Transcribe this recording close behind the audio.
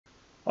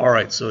All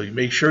right, so you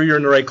make sure you're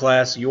in the right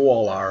class. You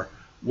all are.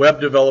 Web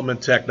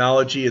Development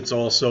Technology, it's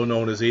also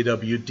known as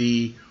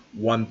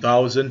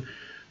AWD1000.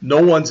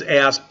 No one's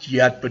asked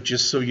yet, but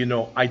just so you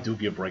know, I do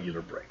give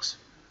regular breaks.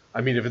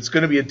 I mean, if it's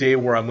going to be a day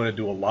where I'm going to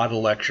do a lot of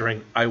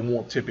lecturing, I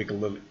won't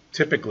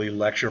typically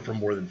lecture for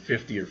more than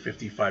 50 or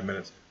 55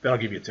 minutes. Then I'll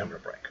give you a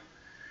 10-minute break.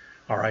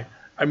 All right?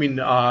 I mean,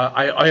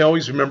 I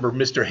always remember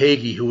Mr.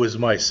 Hagee, who was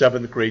my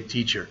 7th grade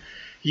teacher.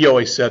 He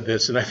always said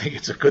this, and I think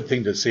it's a good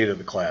thing to say to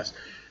the class.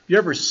 If you're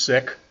ever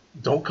sick,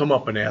 don't come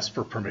up and ask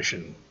for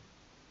permission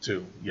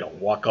to,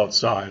 walk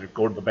outside or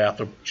go to the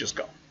bathroom. Just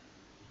go.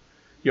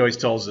 He always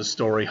tells this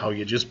story how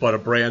you just bought a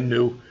brand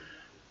new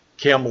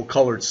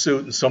camel-colored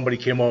suit and somebody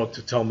came out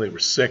to tell them they were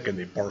sick and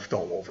they barfed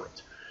all over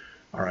it.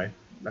 All right?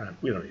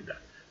 We don't need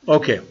that.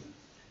 Okay.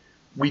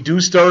 We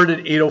do start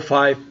at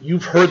 8:05.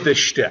 You've heard this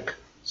shtick,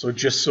 so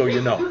just so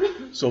you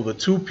know. So the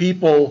two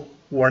people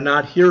who are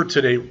not here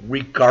today,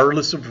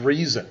 regardless of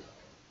reason,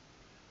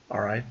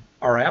 all right,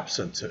 are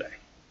absent today.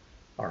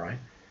 All right?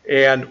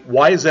 And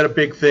why is that a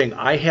big thing?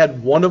 I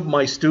had one of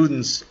my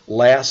students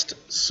last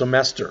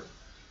semester,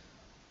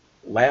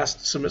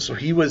 so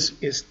he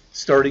is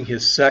starting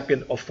his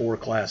second of 4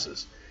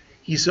 classes.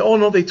 He said, oh,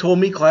 no, they told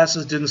me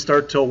classes didn't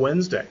start till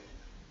Wednesday.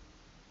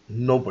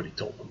 Nobody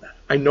told him that.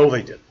 I know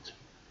they didn't.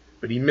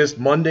 But he missed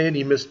Monday and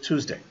he missed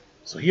Tuesday.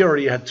 So he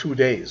already had 2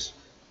 days,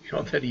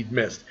 that he'd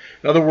missed.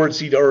 In other words,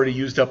 he'd already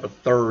used up a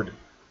third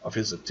of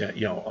his,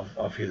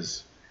 of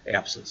his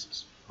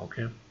absences.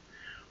 Okay?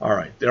 All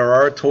right. There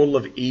are a total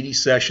of 80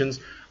 sessions.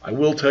 I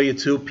will tell you,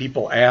 too,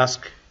 people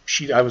ask.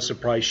 I was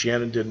surprised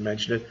Shannon didn't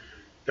mention it.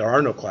 There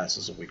are no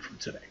classes a week from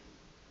today.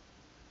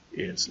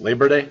 It's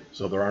Labor Day,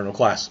 so there are no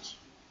classes.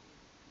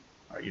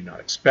 You're not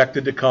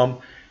expected to come.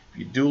 If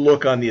you do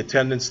look on the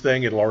attendance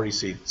thing, it'll already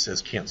say it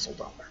says cancel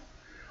down there.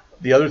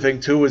 The other thing,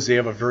 too, is they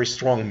have a very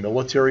strong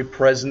military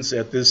presence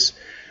at this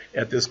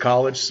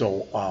college.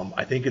 So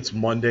I think it's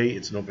Monday.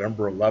 It's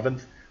November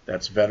 11th.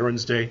 That's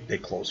Veterans Day. They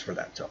close for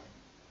that too.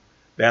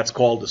 That's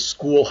called a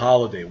school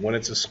holiday. When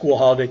it's a school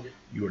holiday,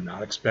 you are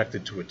not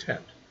expected to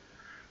attend.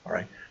 All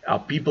right.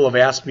 People have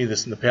asked me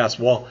this in the past.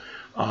 Well,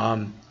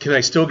 can I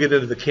still get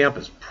into the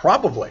campus?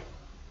 Probably.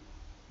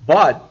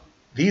 But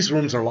these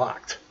rooms are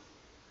locked.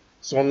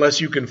 So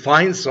unless you can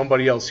find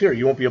somebody else here,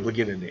 you won't be able to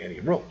get into any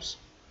rooms.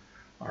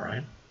 All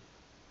right.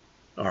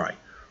 All right.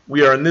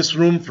 We are in this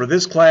room for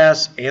this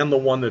class and the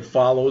one that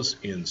follows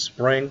in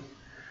spring.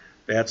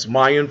 That's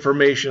my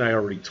information. I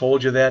already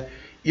told you that.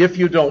 If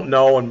you don't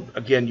know, and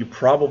again, you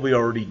probably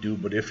already do,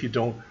 but if you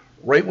don't,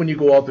 right when you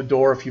go out the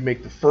door, if you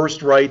make the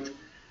first right,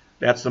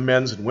 that's the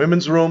men's and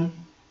women's room.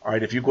 All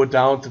right. If you go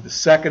down to the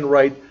second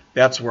right,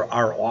 that's where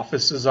our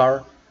offices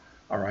are.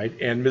 All right.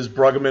 And Ms.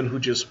 Bruggeman, who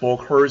just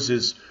spoke, hers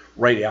is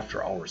right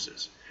after ours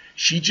is.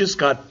 She just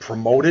got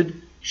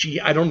promoted.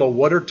 I don't know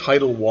what her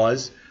title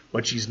was,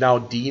 but she's now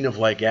Dean of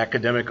like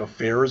Academic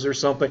Affairs or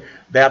something.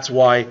 That's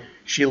why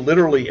she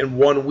literally in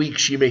 1 week,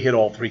 she may hit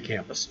all 3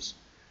 campuses.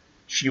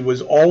 She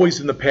was always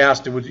in the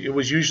past, it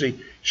was usually,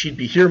 she'd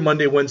be here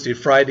Monday, Wednesday,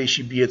 Friday.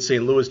 She'd be at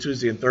St. Louis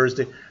Tuesday and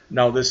Thursday.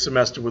 Now this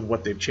semester with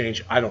what they've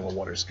changed, I don't know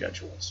what her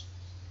schedule is.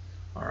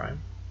 All right.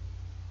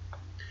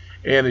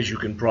 And as you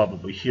can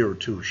probably hear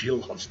too, she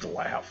loves to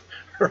laugh.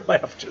 Her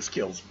laugh just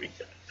kills me.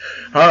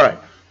 All right.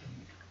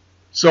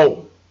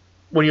 So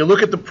when you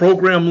look at the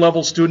program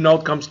level student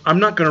outcomes,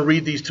 I'm not going to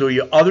read these to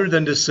you other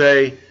than to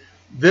say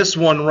this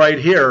one right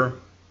here,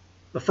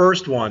 the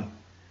first one,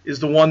 is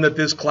the one that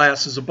this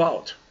class is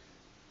about.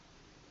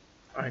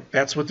 All right,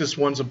 that's what this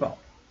one's about.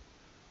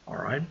 All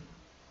right.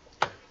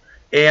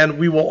 And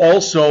we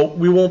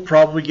won't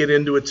probably get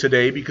into it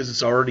today because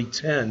it's already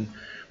 10,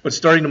 but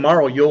starting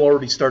tomorrow, you'll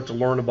already start to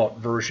learn about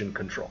version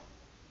control.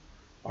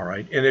 All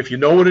right. And if you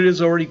know what it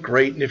is already,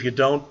 great. And if you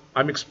don't,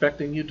 I'm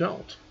expecting you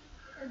don't.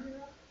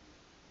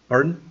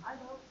 Pardon? I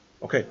don't.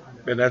 Okay,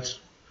 and that's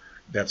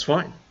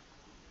fine.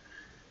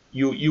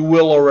 You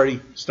will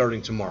already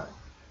starting tomorrow.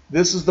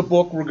 This is the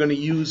book we're going to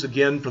use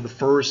again for the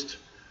first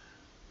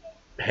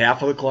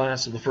half of the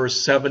class, of the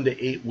first 7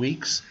 to 8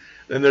 weeks.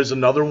 Then there's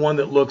another one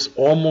that looks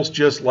almost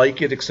just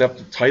like it, except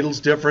the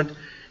title's different.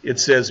 It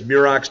says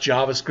Murox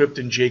JavaScript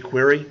and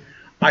jQuery.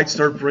 I'd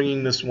start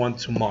bringing this one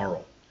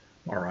tomorrow.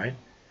 All right.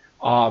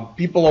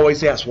 People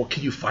always ask, well,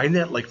 can you find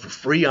that like for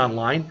free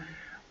online?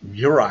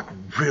 Murox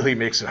really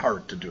makes it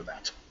hard to do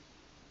that.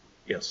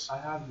 Yes. I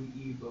have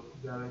the ebook.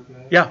 Is that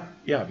okay?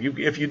 Yeah.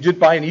 If you did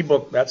buy an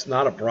ebook, that's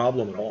not a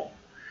problem at all.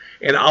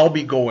 And I'll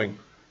be going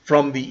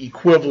from the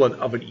equivalent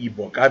of an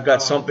ebook. I've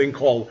got something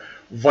called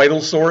Vital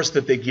Source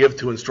that they give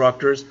to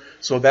instructors,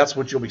 so that's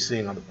what you'll be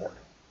seeing on the board.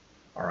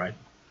 All right.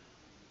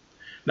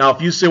 Now,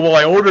 if you say, well,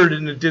 I ordered it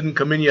and it didn't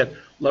come in yet,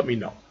 let me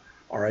know.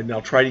 All right, and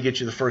I'll try to get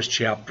you the first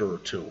chapter or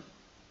 2.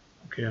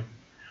 Okay.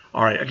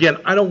 All right. Again,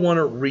 I don't want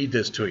to read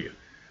this to you.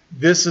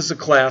 This is a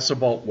class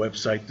about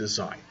website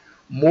design.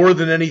 More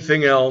than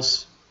anything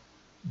else,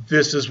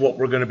 this is what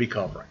we're going to be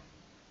covering.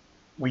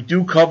 We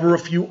do cover a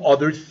few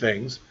other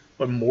things,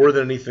 but more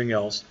than anything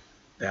else,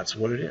 that's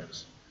what it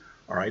is.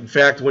 All right. In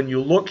fact, when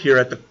you look here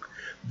at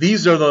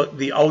these are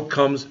the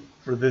outcomes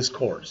for this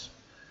course.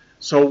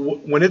 So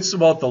when it's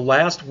about the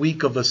last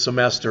week of the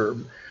semester,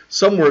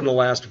 somewhere in the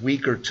last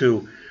week or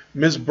two,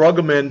 Ms.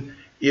 Bruggeman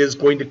is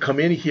going to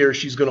come in here.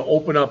 She's going to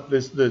open up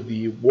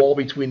the wall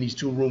between these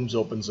two rooms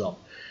opens up.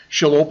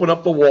 She'll open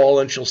up the wall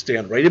and she'll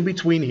stand right in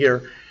between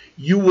here.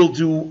 You will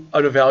do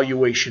an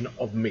evaluation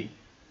of me.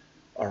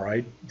 All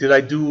right? Did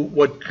I do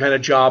what kind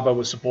of job I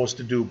was supposed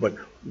to do? But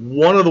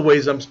one of the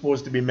ways I'm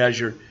supposed to be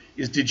measured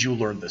is, did you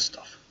learn this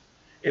stuff?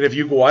 And if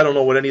you go, I don't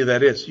know what any of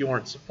that is, you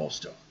aren't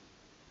supposed to.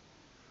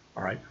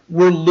 All right?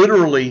 We're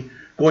literally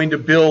going to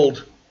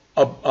build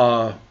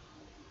a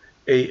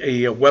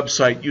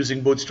website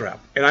using Bootstrap.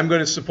 And I'm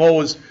going to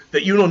suppose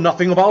that you know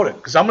nothing about it,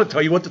 because I'm going to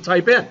tell you what to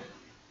type in.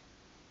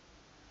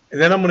 And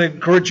then I'm going to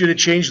encourage you to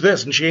change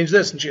this and change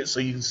this, and change, so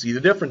you can see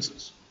the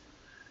differences.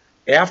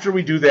 After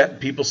we do that and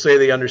people say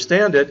they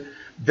understand it,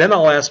 then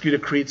I'll ask you to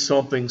create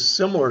something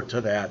similar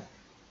to that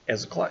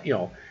as a class,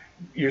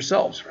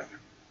 yourselves rather.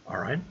 All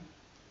right?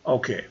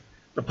 Okay.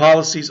 The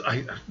policies,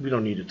 we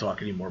don't need to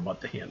talk anymore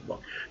about the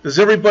handbook. Does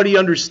everybody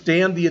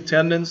understand the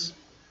attendance?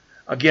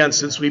 Again,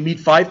 since we meet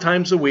 5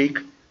 times a week,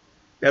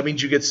 that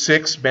means you get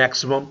 6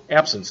 maximum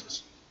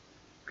absences.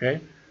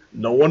 Okay?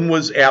 No one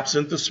was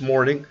absent this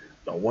morning.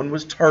 No one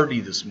was tardy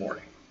this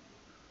morning.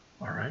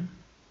 All right?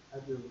 I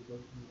do have a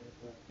question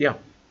about that. Yeah.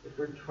 If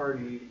we're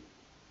tardy,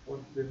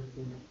 what's the difference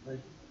in like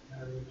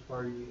having a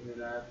tardy and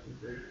an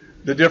absence?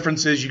 The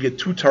difference is you get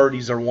 2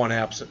 tardies or 1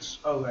 absence.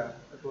 Oh, yeah.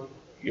 That's what.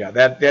 Yeah,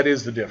 that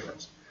is the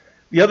difference.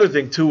 The other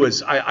thing, too,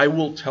 is I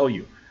will tell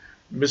you,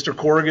 Mr.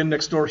 Corrigan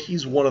next door,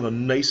 he's one of the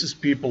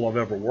nicest people I've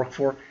ever worked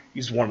for.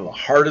 He's one of the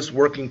hardest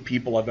working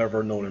people I've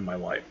ever known in my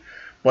life.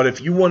 But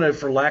if you want to,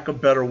 for lack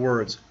of better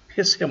words,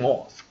 piss him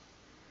off,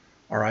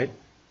 all right,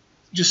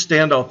 just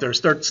stand out there.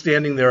 Start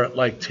standing there at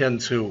like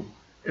 10-2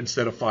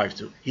 instead of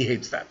 5-2. He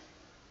hates that.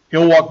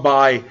 He'll walk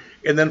by,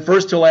 and then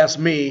first he'll ask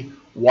me,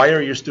 why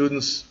are your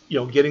students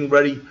getting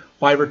ready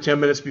 5 or 10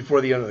 minutes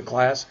before the end of the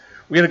class?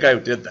 We had a guy who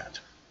did that.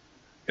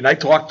 And I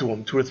talked to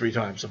him 2 or 3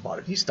 times about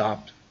it. He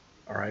stopped.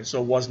 All right,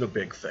 so it wasn't a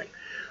big thing.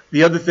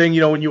 The other thing,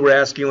 when you were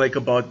asking like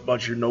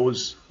about your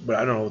nose, but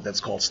I don't know what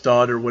that's called,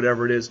 stud or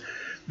whatever it is,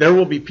 there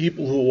will be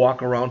people who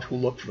walk around who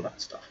look for that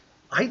stuff.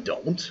 I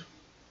don't.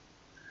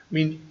 I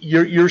mean,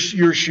 your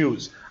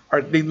shoes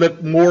they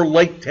look more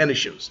like tennis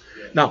shoes.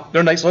 Now,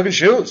 they're nice looking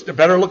shoes. They're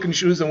better looking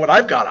shoes than what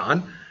I've got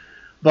on,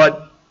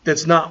 but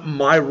that's not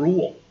my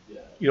rule.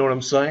 You know what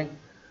I'm saying?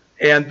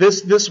 And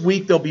this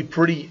week they'll be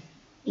pretty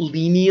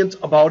lenient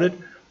about it,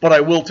 but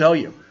I will tell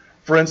you.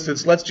 For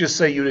instance, let's just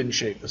say you didn't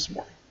shave this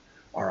morning,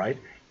 all right?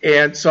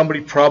 And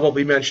somebody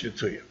probably mentioned it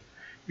to you.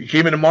 If you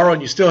came in tomorrow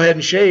and you still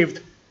hadn't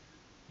shaved,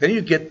 then you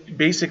get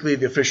basically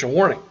the official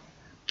warning.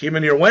 Came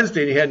in here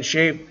Wednesday and you hadn't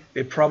shaved,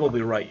 they'd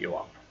probably write you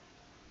up.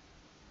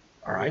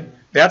 All right?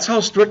 That's how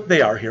strict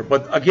they are here.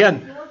 But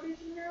again, Your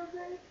facial hair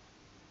okay?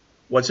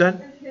 what's that?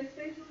 Is his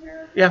facial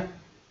hair okay? Yeah.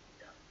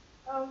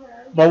 Okay.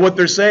 But what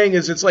they're saying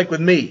is it's like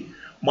with me.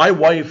 My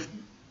wife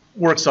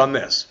works on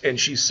this, and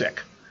she's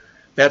sick.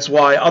 That's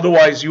why,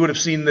 otherwise you would have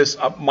seen this,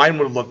 mine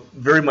would have looked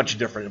very much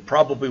different. It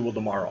probably will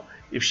tomorrow,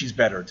 if she's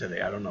better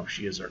today. I don't know if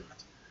she is or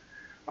not.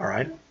 All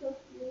right? That's so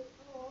cute.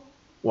 Oh.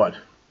 What?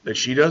 That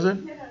she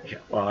doesn't? Yeah.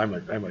 Well, I'm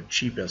a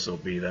cheap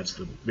SOB. That's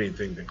the main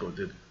thing that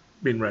the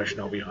main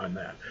rationale behind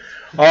that.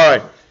 All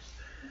right.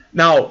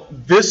 Now,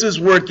 this is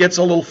where it gets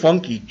a little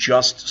funky,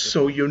 just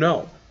so you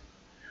know.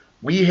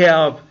 We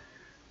have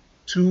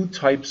 2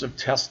 types of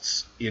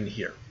tests in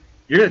here.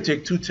 You're going to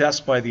take 2 tests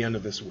by the end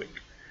of this week.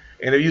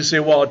 And if you say,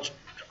 well,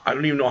 I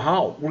don't even know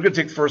how, we're going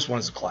to take the first one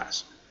as a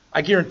class.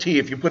 I guarantee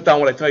if you put down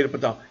what I tell you to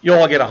put down, you'll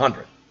all get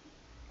 100.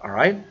 All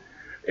right?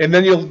 And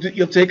then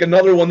you'll take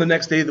another one the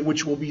next day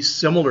which will be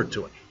similar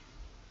to it.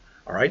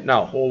 All right?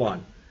 Now, hold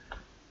on.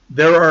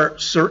 There are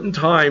certain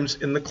times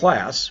in the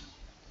class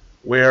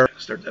where,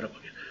 start that up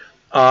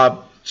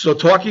again. So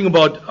talking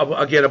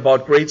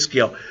about grade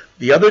scale,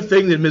 the other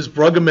thing that Ms.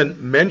 Bruggeman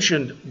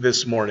mentioned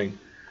this morning,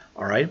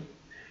 all right,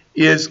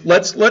 is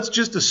let's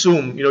just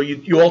assume,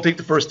 you all take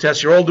the first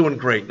test, you're all doing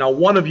great. Now,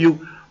 one of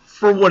you,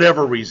 for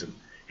whatever reason,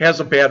 has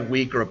a bad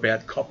week or a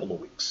bad couple of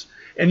weeks,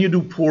 and you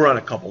do poor on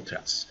a couple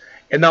tests.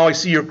 And now I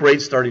see your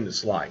grades starting to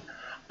slide.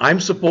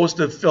 I'm supposed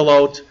to fill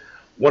out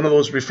one of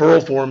those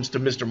referral forms to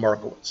Mr.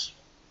 Markowitz.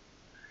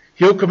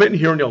 He'll come in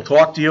here and he'll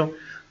talk to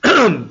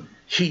you.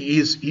 He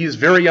is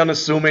very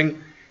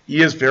unassuming.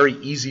 He is very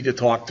easy to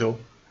talk to.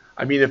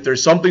 I mean, if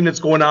there's something that's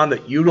going on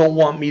that you don't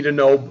want me to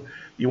know,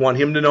 you want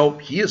him to know,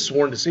 he is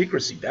sworn to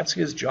secrecy. That's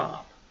his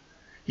job.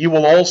 He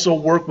will also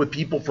work with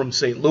people from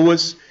St.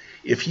 Louis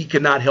if he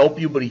cannot help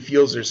you, but he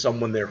feels there's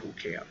someone there who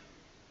can.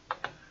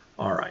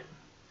 All right.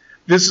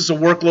 This is a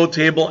workload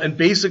table, and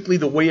basically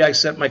the way I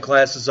set my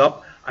classes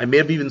up, I may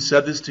have even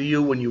said this to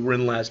you when you were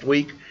in last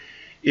week,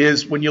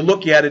 is when you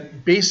look at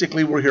it,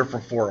 basically we're here for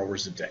 4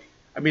 hours a day.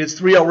 I mean, it's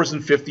 3 hours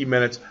and 50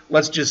 minutes.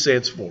 Let's just say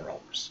it's 4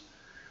 hours.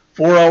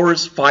 4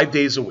 hours, 5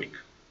 days a week,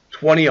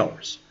 20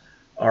 hours.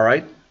 All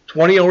right?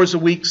 20 hours a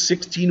week,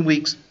 16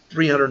 weeks,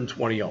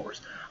 320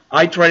 hours.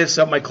 I try to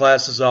set my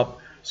classes up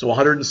so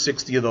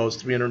 160 of those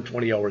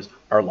 320 hours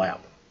are lab.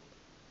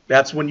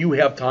 That's when you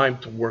have time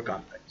to work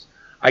on things.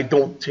 I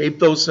don't tape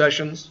those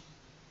sessions,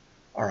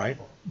 all right?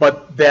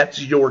 But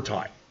that's your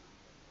time,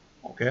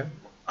 okay?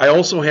 I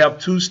also have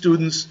two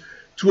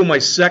of my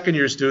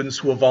second-year students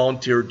who have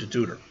volunteered to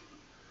tutor.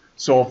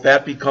 So if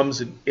that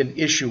becomes an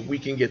issue, we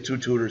can get two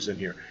tutors in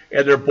here.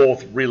 And they're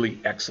both really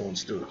excellent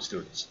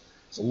students.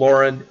 So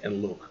Lauren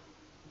and Luke.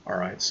 All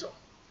right, so.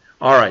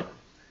 All right.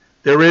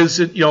 There is,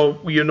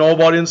 you know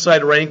about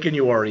Inside Rankin.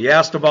 You already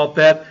asked about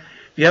that.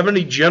 If you have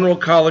any general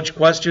college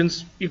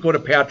questions, you go to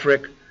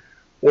Patrick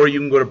or you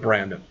can go to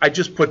Brandon. I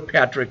just put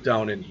Patrick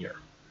down in here.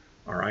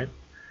 All right.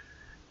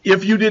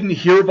 If you didn't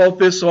hear about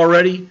this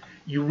already,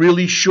 you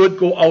really should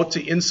go out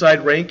to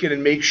Inside Rankin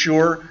and make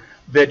sure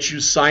that you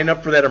sign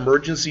up for that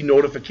emergency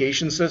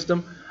notification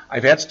system.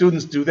 I've had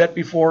students do that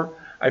before.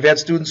 I've had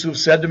students who've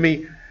said to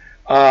me,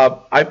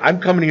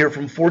 I'm coming here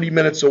from 40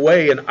 minutes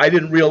away and I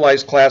didn't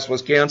realize class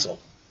was canceled.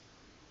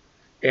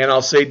 And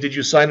I'll say, did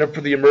you sign up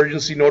for the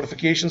emergency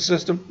notification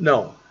system?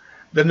 No.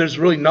 Then there's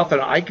really nothing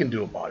I can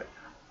do about it.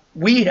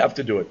 We have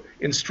to do it.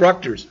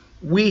 Instructors,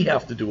 we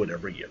have to do it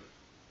every year.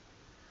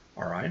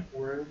 All right?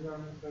 Where is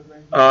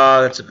that?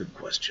 That's a good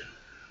question.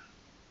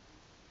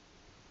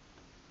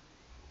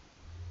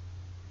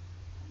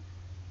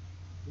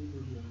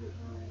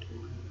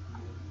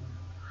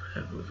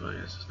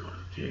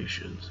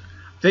 Notifications.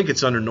 I think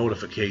it's under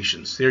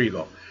notifications. There you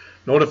go.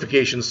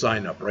 Notification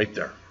sign up right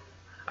there.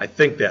 I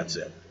think that's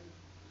it.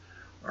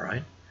 All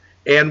right.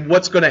 And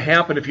what's going to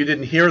happen if you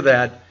didn't hear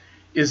that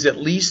is at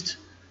least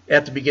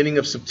at the beginning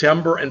of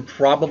September and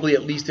probably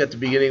at least at the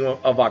beginning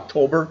of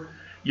October,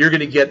 you're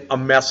going to get a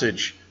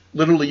message.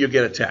 Literally, you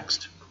get a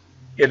text.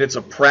 And it's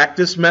a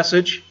practice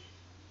message.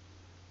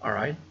 All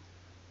right.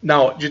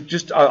 Now,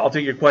 I'll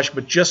take your question,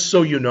 but just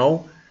so you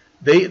know,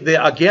 they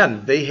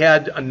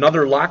had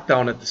another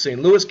lockdown at the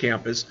St. Louis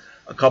campus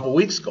a couple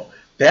weeks ago.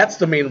 That's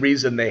the main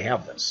reason they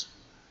have this.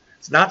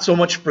 It's not so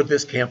much for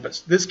this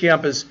campus. This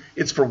campus,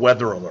 it's for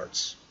weather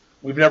alerts.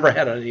 We've never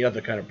had any other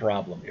kind of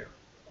problem here.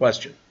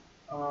 Question?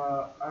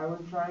 I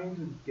was trying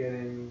to get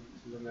into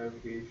the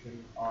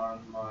notification on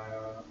my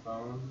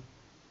phone,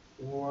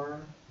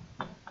 or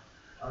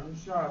I'm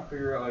just trying to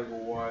figure out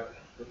what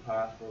the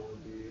password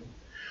would be.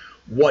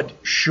 What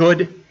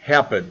should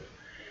happen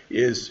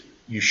is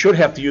you should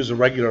have to use a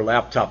regular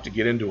laptop to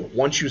get into it.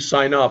 Once you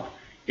sign up,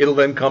 it'll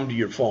then come to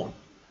your phone.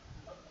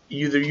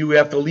 Either you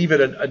have to leave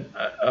it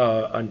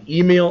an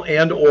email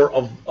and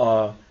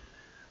or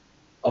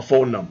a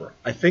phone number.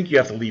 I think you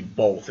have to leave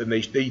both, and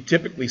they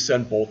typically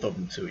send both of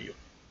them to you.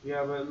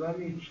 Yeah, but let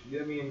me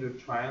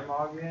try and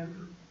log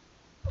in.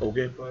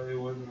 Okay. But it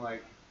wasn't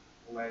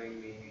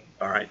letting me.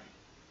 All right.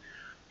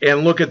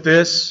 And look at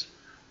this.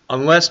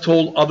 Unless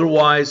told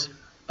otherwise,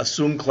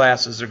 assume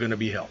classes are going to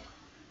be held.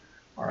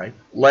 All right.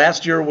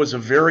 Last year was a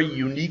very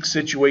unique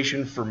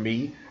situation for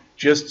me.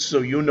 Just so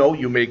you know,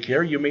 you may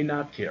care, you may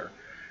not care.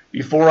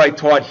 Before I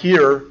taught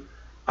here,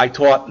 I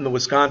taught in the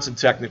Wisconsin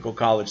Technical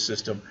College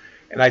system,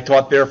 and I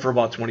taught there for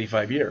about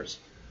 25 years.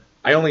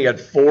 I only had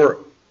four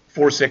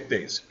sick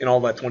days in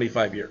all that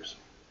 25 years.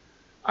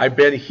 I've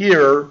been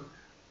here,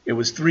 it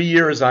was 3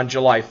 years on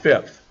July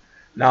 5th.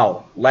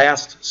 Now,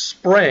 last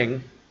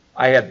spring,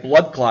 I had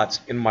blood clots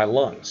in my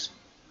lungs.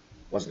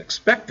 Wasn't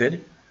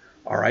expected,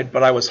 all right,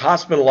 but I was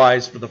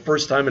hospitalized for the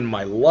first time in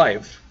my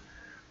life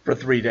for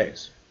 3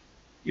 days.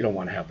 You don't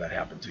want to have that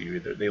happen to you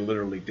either.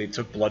 They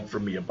took blood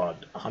from me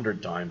about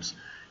 100 times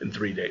in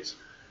 3 days.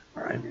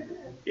 All right?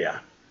 Yeah.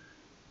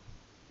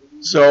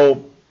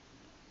 So,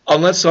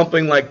 unless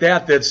something like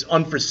that's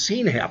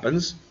unforeseen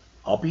happens,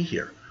 I'll be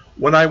here.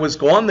 When I was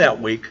gone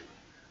that week,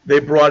 they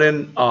brought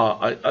in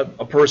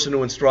a person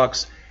who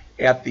instructs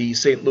at the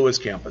St. Louis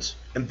campus,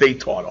 and they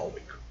taught all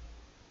week.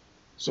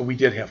 So we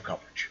did have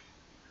coverage.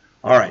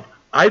 All right.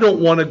 I don't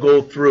want to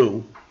go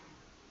through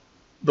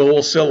the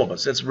whole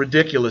syllabus. It's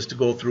ridiculous to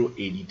go through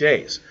 80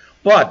 days.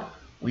 But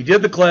we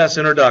did the class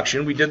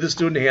introduction. We did the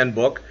student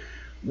handbook.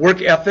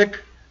 Work ethic.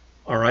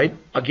 All right.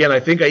 Again, I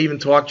think I even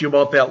talked to you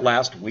about that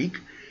last week.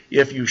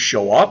 If you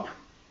show up,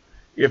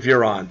 if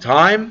you're on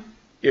time,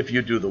 if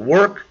you do the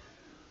work,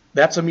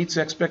 that's a meets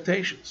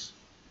expectations.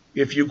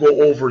 If you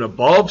go over and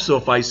above, so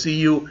if I see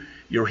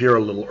you're here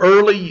a little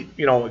early,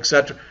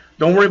 etc.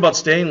 Don't worry about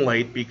staying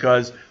late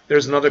because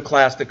there's another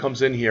class that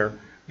comes in here.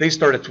 They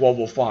start at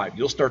 12:05.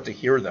 You'll start to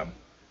hear them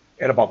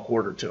at about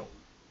 1:45.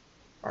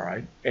 All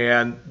right?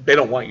 And they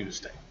don't want you to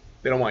stay.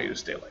 They don't want you to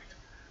stay late.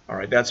 All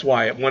right? That's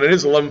why when it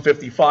is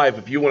 11:55,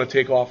 if you want to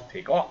take off,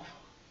 take off.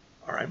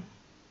 All right?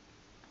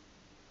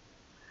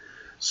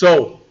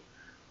 So,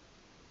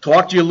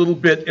 talk to you a little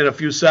bit in a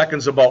few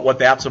seconds about what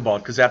that's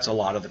about because that's a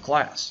lot of the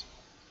class.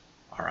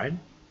 All right?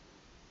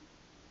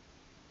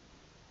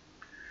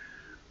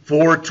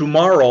 For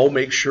tomorrow,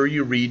 make sure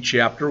you read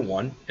Chapter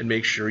 1 and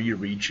make sure you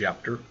read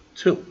Chapter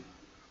 2.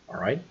 All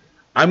right?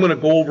 I'm going to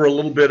go over a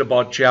little bit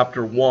about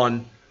Chapter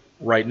 1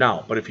 right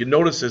now. But if you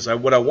notice this,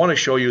 what I want to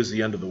show you is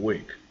the end of the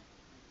week.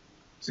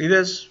 See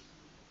this?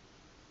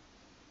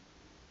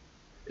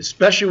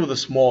 Especially with a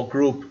small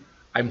group,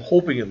 I'm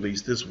hoping at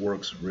least this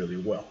works really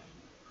well.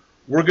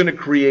 We're going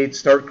to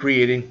start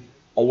creating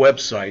a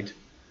website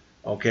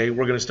Okay,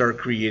 we're going to start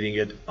creating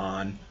it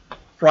on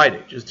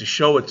Friday, just to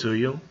show it to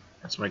you.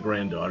 That's my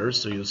granddaughter,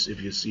 so you'll see,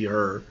 if you see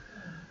her,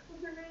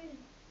 What's her name?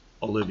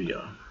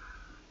 Olivia.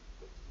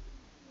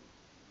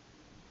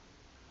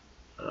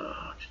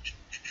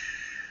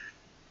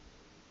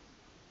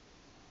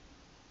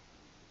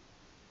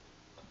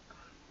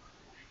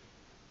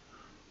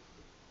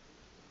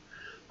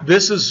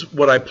 This is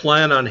what I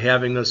plan on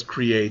having us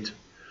create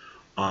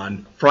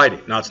on Friday.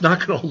 Now, it's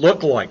not going to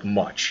look like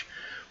much,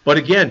 but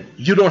again,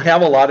 you don't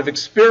have a lot of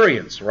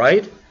experience,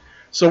 right?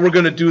 So we're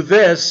going to do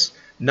this.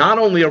 Not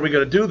only are we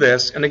going to do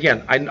this, and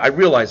again, I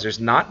realize there's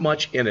not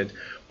much in it,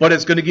 but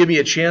it's going to give me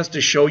a chance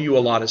to show you a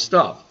lot of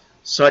stuff,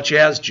 such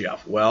as,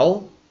 Jeff,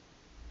 well,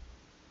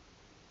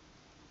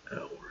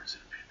 where is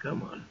it?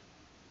 Come on.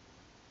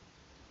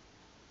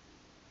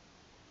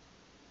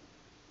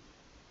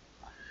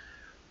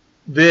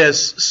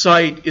 This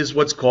site is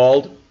what's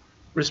called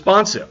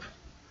responsive.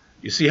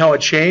 You see how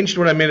it changed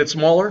when I made it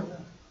smaller?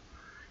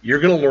 You're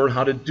going to learn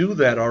how to do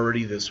that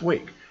already this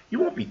week. You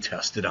won't be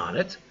tested on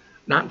it,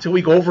 not until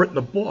we go over it in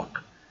the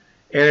book.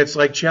 And it's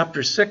like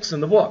chapter 6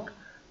 in the book.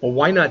 Well,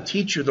 why not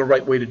teach you the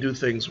right way to do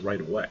things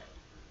right away?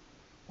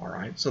 All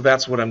right, so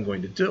that's what I'm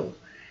going to do.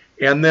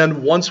 And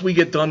then once we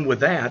get done with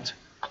that,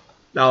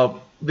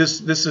 now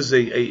this is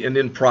an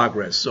in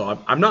progress, so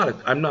I'm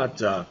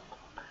not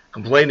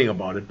complaining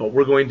about it, but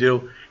we're going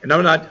to, and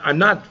I'm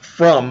not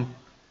from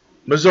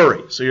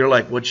Missouri, so you're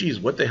like, well, geez,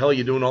 what the hell are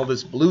you doing all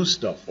this blue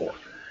stuff for?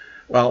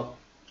 Well,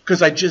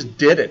 because I just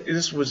did it.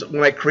 This was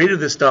when I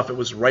created this stuff. It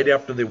was right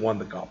after they won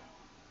the cup.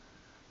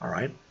 All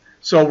right,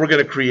 so we're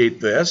going to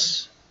create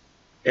this,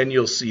 and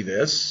you'll see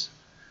this.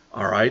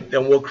 All right,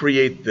 then we'll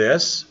create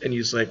this, and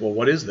you're like, well,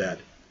 what is that?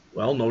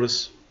 Well,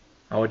 notice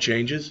how it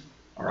changes.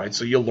 All right,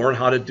 so you'll learn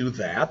how to do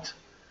that.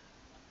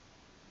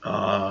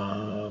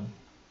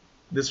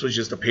 This was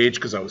just a page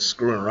because I was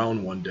screwing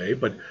around one day,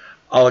 but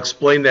I'll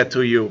explain that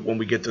to you when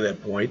we get to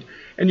that point,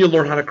 and you'll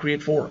learn how to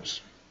create forums.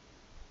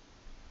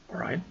 All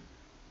right.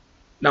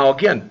 Now,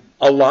 again,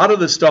 a lot of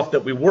the stuff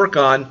that we work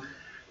on,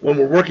 when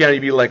we're working on it,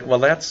 you'd be like, well,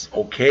 that's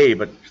okay,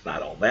 but it's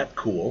not all that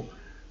cool.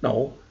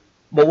 No.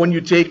 But when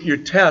you take your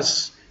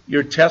tests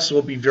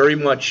will be very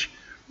much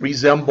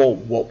resemble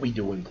what we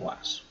do in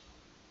class.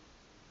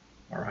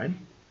 All right.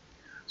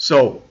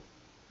 So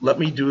let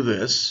me do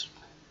this.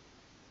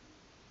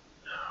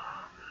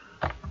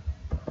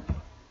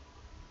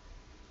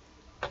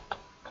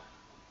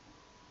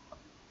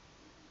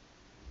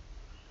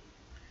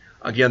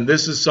 Again,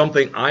 this is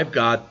something I've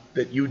got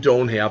that you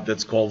don't have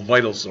that's called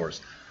Vital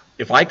Source.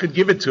 If I could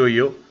give it to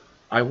you,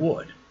 I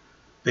would.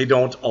 They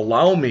don't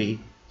allow me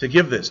to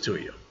give this to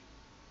you.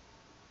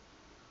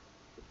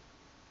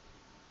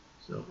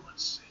 So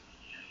let's see.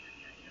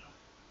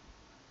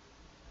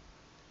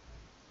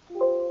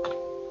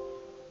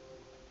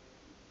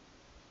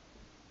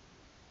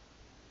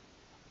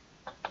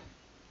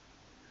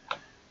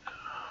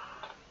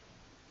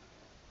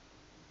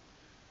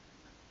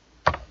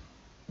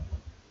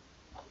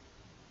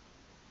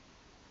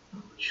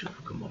 It should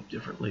have come up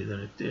differently than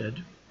it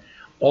did.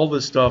 All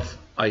this stuff,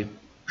 I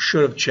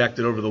should have checked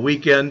it over the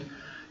weekend.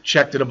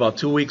 Checked it about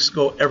 2 weeks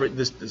ago.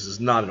 This is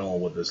not at all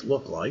what this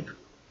looked like.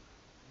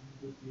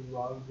 If you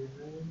logged in,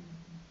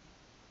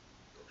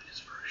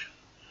 Latest version.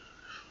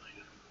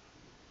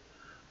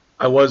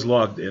 I was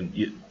logged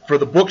in. For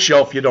the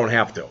bookshelf, you don't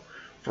have to.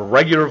 For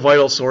regular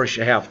Vital Source,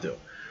 you have to.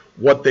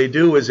 What they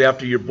do is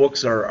after your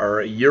books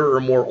are a year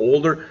or more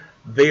older,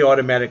 they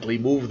automatically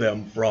move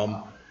them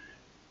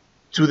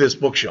to this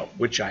bookshelf,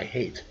 which I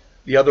hate.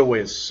 The other way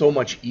is so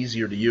much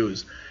easier to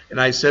use.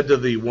 And I said to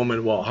the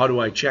woman, well, how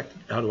do I change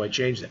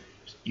that?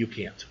 You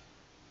can't.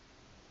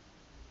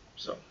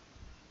 So.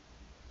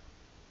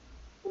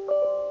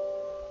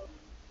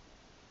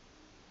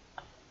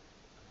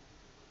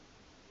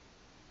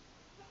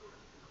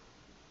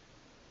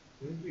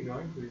 seems to be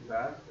going pretty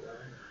fast.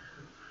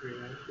 Pretty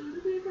nice.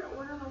 Should we be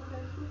order my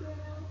pencils right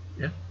now?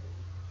 Yeah.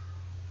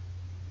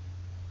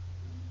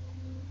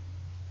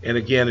 And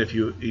again, if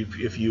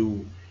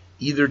you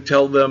either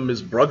tell them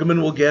Ms.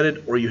 Bruggeman will get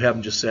it, or you have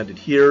them just send it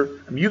here.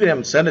 I mean, you can have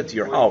them send it to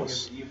your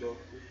house.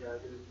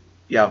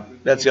 Yeah,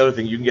 that's the other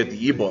thing. You can get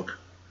the ebook.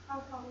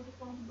 I'll probably just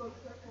want the books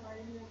that I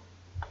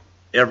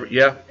need.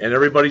 Yeah, and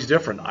everybody's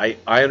different. I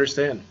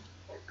understand,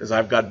 because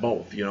I've got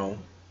both, you know.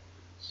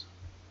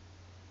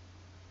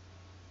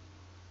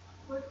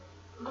 What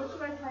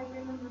should I type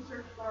in the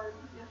search bar?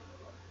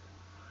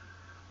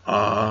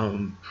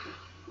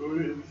 Go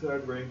to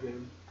inside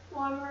ranking.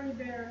 Well, I'm already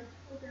there.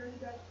 I've already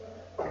got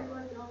the. I'm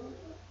already on.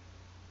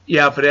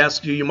 Yeah, if it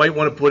asks you, you might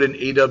want to put in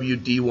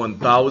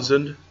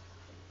AWD1000.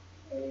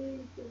 Are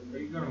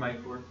you going to my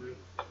courses?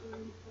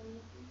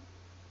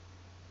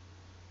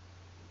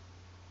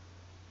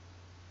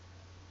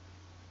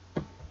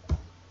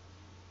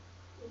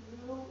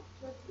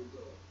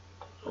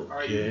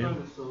 Alright, you Okay. go to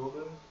the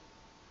syllabus.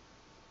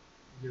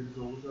 Your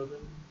syllabus open.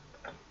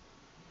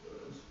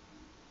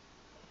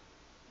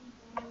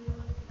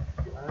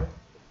 Alright.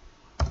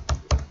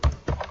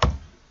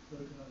 So,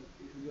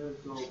 if you go to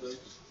syllabus, it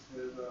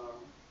says,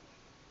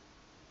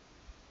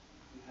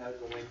 you has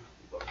a link to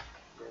the book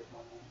right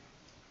on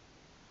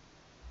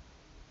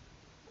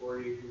there. Or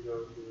you can go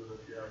to the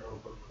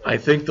book. I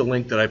think the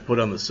link that I put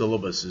on the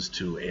syllabus is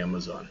to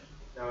Amazon.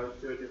 No,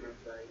 it's to a different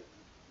site.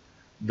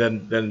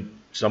 Then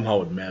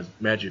somehow it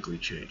magically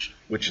changed,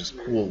 which is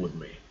cool with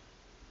me.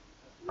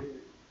 That's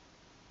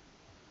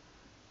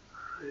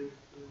weird.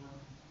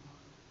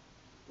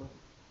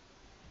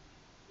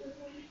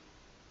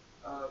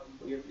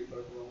 You have to go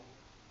to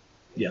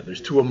Yeah,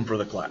 there's two of them for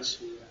the class.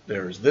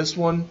 There's this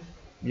one,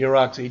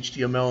 Murox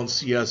HTML and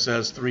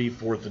CSS 3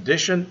 4th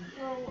edition,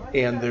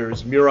 and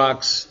there's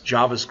Murox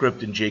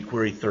JavaScript and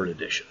jQuery 3rd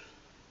edition.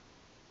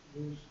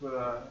 You just put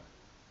a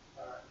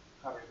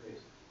copy and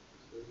paste.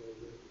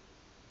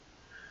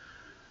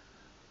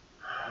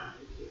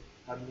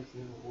 I'm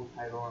missing the whole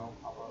title and I'll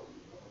pop up.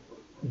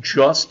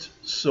 Just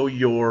so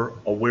you're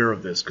aware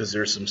of this, because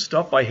there's some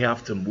stuff I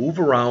have to move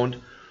around.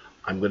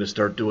 I'm going to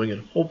start doing it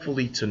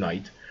hopefully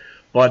tonight,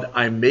 but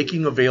I'm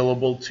making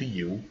available to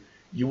you.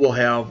 You will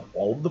have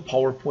all of the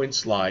PowerPoint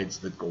slides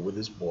that go with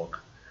this book,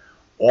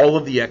 all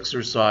of the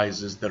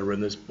exercises that are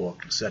in this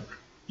book, etc.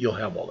 You'll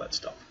have all that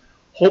stuff.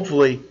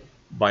 Hopefully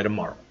by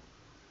tomorrow.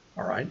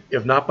 All right?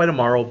 If not by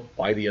tomorrow,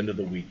 by the end of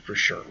the week for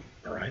sure.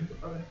 All right?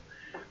 Okay.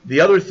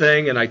 The other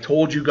thing, and I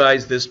told you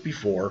guys this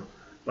before,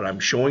 but I'm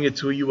showing it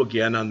to you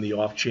again on the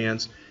off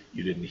chance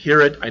you didn't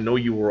hear it. I know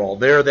you were all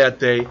there that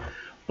day,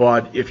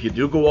 but if you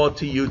do go out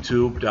to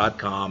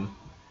youtube.com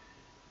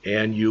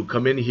and you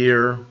come in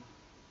here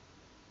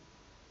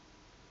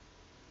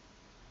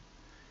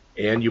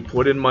and you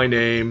put in my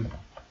name,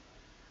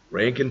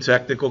 Rankin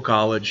Technical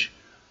College,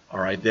 all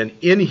right, then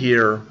in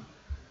here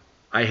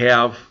I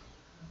have,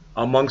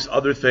 amongst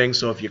other things,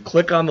 so if you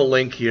click on the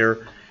link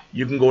here,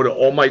 you can go to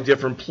all my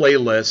different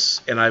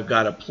playlists, and I've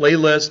got a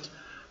playlist.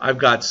 I've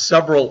got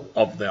several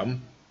of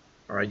them.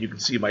 All right, you can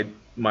see my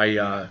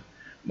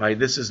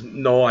this is,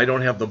 no, I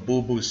don't have the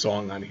Boo Boo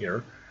song on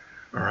here.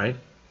 All right,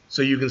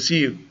 so you can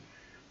see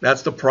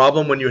that's the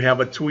problem when you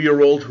have a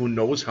 2-year-old who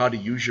knows how to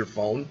use your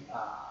phone.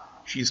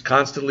 She's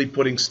constantly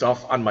putting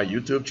stuff on my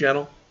YouTube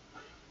channel.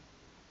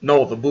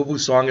 No, the Boo Boo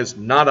song is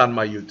not on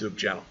my YouTube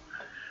channel.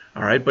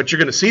 All right, but you're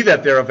going to see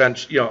that there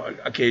eventually,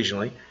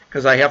 occasionally,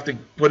 because I have to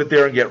put it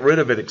there and get rid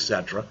of it,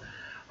 etc.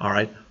 All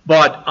right,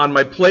 but on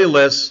my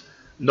playlist,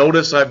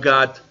 notice I've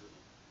got,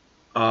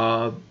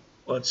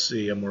 let's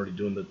see, I'm already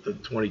doing the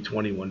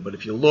 2020 one, but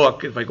if you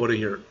look, if I go to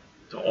here,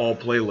 to all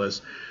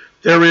playlists,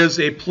 there is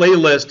a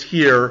playlist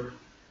here,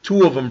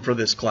 2 of them for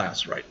this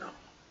class right now.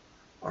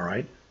 All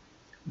right,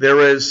 there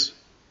is,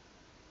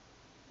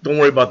 don't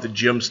worry about the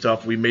gym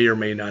stuff, we may or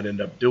may not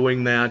end up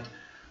doing that,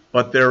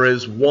 but there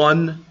is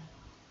one,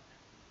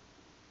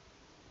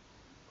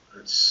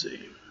 let's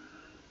see,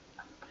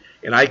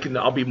 and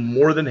I'll be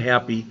more than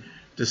happy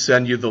to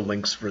send you the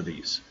links for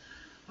these.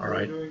 All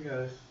right. We're doing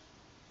a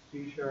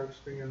C#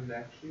 spring of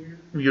next year.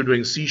 You're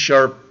doing C#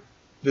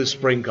 this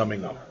spring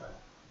coming up.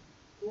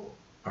 Cool.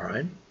 All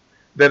right.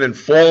 Then in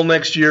fall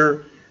next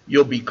year,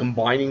 you'll be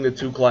combining the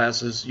 2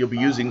 classes. You'll be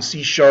using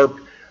C#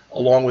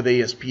 along with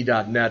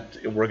ASP.NET,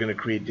 and we're going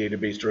to create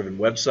database-driven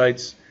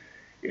websites.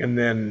 And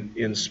then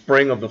in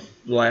spring of the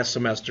last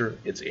semester,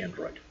 it's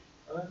Android.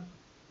 Okay.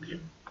 Okay.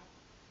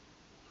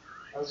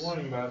 I was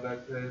wondering about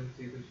that because I didn't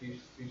see the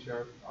C#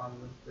 on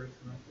the first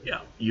semester.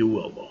 Yeah, you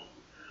will, though.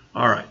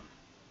 All right.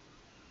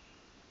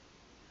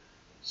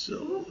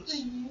 So The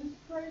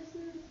used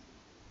prices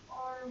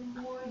are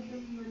more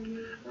than the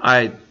new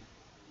prices.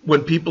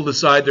 when people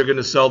decide they're going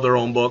to sell their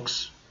own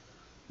books,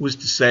 who's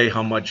to say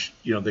how much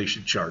they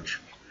should charge?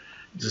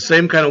 It's the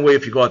same kind of way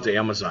if you go out to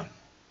Amazon.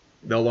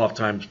 They'll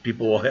oftentimes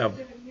people will have,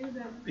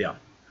 yeah.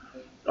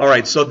 All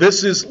right. So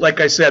this is, like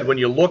I said, when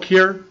you look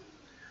here,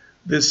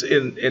 this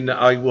and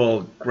I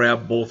will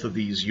grab both of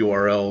these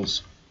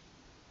URLs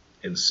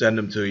and send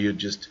them to you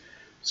just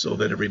so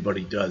that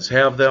everybody does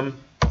have them.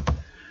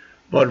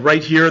 But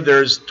right here,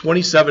 there's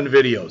 27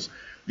 videos.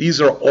 These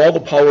are all the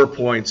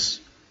PowerPoints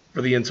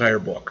for the entire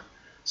book.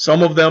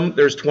 Some of them,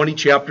 there's 20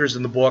 chapters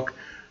in the book,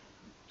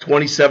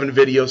 27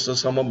 videos, so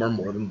some of them are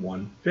more than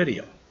one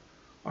video.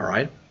 All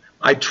right?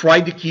 I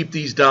tried to keep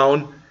these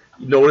down.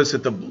 Notice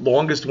that the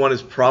longest one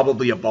is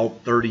probably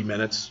about 30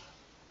 minutes.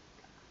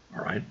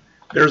 All right?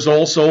 There's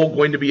also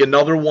going to be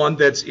another one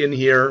that's in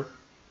here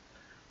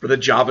for the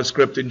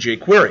JavaScript and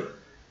jQuery.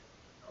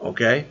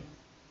 Okay?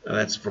 Now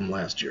that's from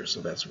last year,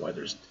 so that's why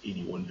there's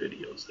 81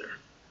 videos there.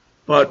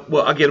 But,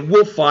 well, again,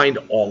 we'll find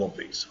all of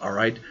these, all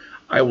right?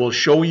 I will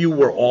show you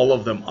where all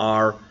of them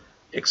are,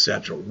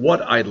 etc.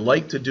 What I'd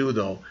like to do,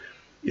 though,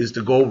 is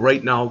to go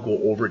right now, go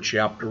over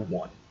Chapter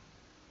 1.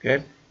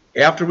 Okay?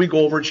 After we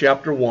go over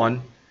Chapter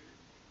 1,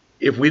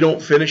 if we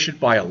don't finish it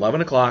by 11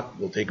 o'clock,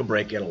 we'll take a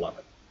break at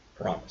 11.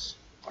 Promise.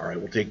 All right,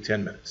 we'll take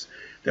 10 minutes.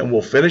 Then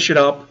we'll finish it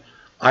up.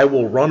 I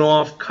will run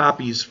off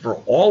copies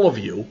for all of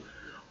you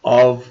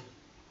of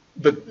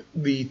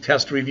the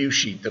test review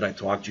sheet that I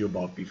talked to you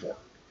about before.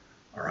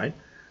 All right?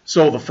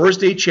 So the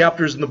first 8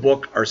 chapters in the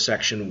book are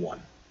Section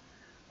 1.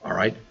 All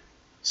right?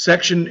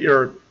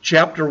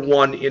 Chapter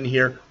 1 in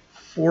here,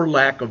 for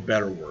lack of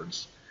better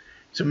words,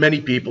 to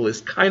many people is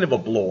kind of a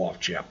blow-off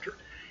chapter.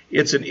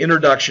 It's an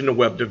introduction to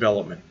web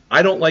development.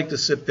 I don't like to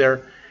sit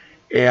there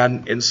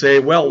and say,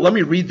 well, let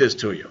me read this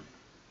to you.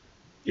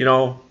 You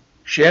know,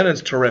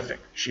 Shannon's terrific.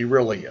 She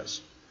really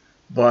is.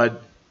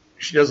 But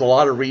she does a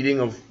lot of reading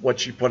of what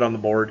she put on the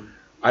board.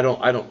 I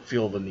don't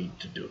feel the need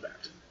to do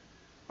that.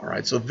 All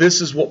right, so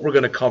this is what we're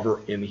going to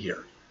cover in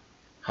here.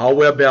 How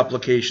web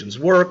applications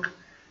work,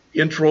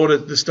 intro to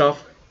the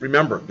stuff.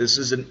 Remember, this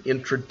is an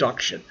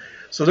introduction.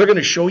 So they're going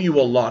to show you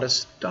a lot of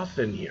stuff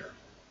in here.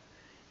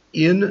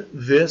 In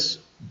this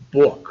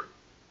book,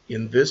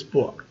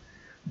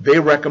 they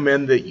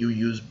recommend that you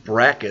use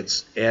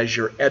brackets as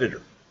your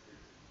editor.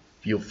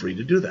 Feel free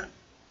to do that.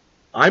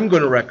 I'm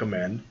going to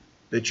recommend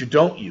that you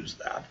don't use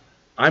that.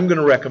 I'm going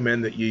to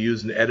recommend that you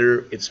use an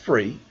editor. It's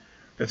free.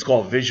 That's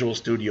called Visual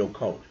Studio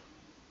Code.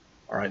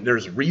 All right,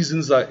 there's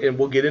reasons, and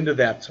we'll get into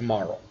that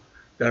tomorrow,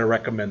 that I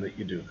recommend that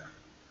you do that.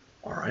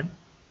 All right.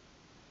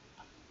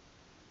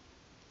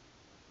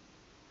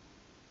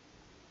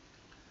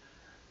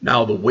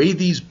 Now, the way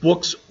these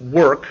books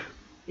work,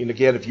 and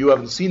again, if you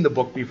haven't seen the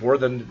book before,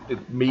 then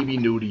it may be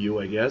new to you,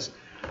 I guess.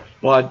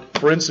 But,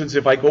 for instance,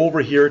 if I go over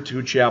here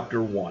to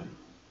Chapter 1,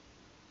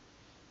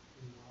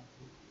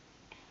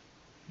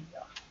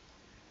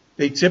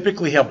 they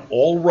typically have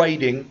all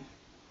writing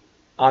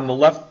on the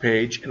left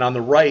page, and on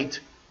the right,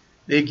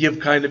 they give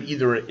kind of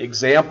either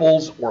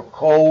examples or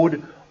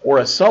code or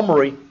a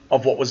summary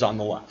of what was on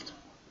the left.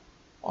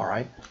 All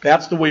right?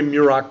 That's the way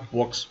Muroc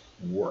books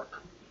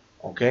work.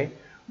 Okay?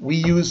 We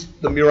use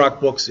the Muroc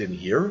books in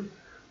here.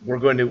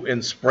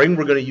 In spring,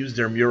 we're going to use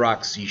their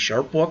Muroc C#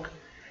 book.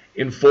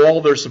 In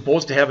fall, they're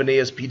supposed to have an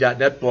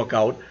ASP.NET book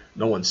out.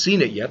 No one's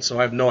seen it yet, so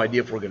I have no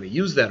idea if we're going to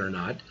use that or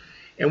not.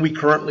 And we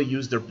currently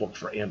use their book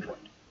for Android.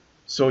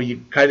 So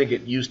you kind of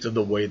get used to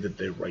the way that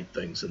they write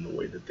things and the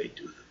way that they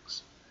do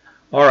things.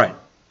 All right.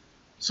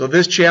 So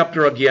this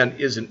chapter, again,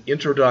 is an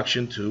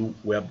introduction to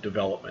web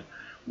development.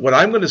 What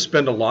I'm going to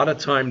spend a lot of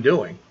time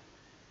doing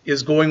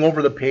is going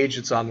over the page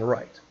that's on the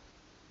right.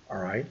 All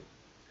right.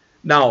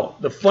 Now,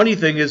 the funny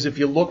thing is, if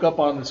you look up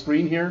on the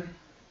screen here,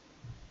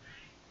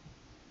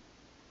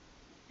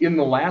 in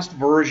the last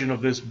version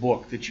of this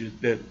book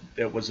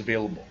that was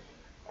available,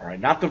 all right,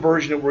 not the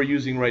version that we're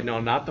using right now,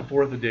 not the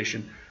 4th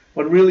edition,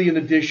 but really in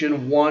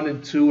edition 1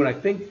 and 2 and I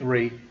think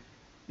 3,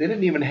 they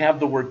didn't even have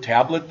the word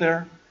tablet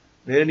there.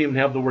 They didn't even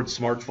have the word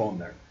smartphone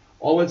there.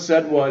 All it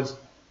said was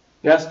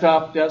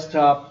desktop,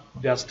 desktop,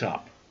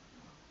 desktop.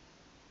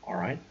 All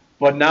right.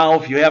 But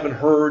now, if you haven't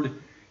heard,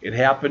 it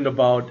happened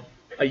about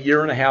a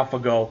year and a half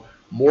ago.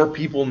 More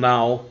people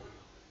now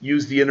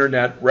use the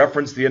internet,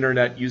 reference the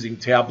internet using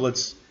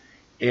tablets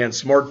and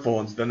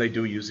smartphones than they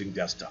do using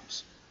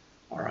desktops.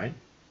 All right.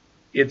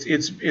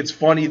 It's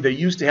funny. They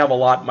used to have a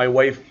lot. My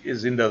wife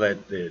is into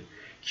the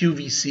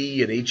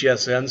QVC and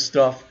HSN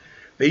stuff.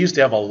 They used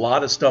to have a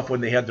lot of stuff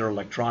when they had their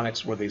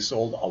electronics where they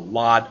sold a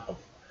lot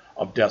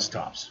of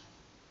desktops.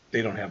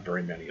 They don't have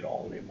very many at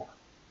all anymore.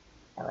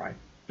 All right.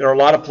 There are a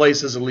lot of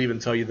places that will even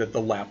tell you that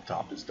the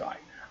laptop has died.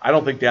 I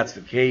don't think that's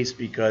the case,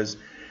 because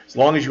as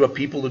long as you have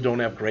people who don't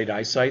have great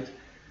eyesight,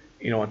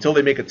 until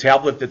they make a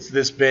tablet that's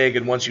this big,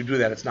 and once you do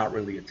that, it's not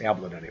really a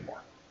tablet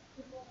anymore.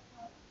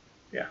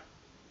 Yeah.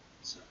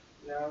 So.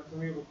 Yeah, some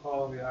people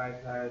call the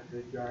iPad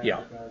the giant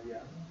iPad, yeah.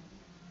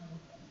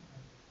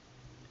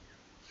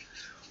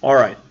 All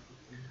right.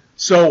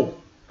 So,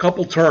 a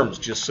couple terms,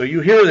 just so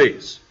you hear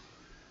these.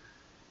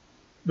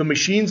 The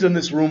machines in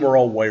this room are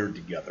all wired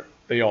together.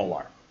 They all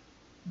are.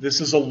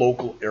 This is a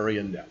local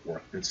area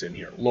network that's in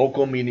here.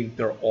 Local meaning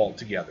they're all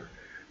together.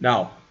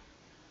 Now,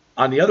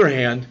 on the other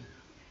hand,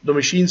 the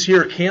machines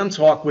here can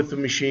talk with the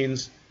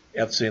machines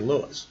at St.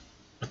 Louis,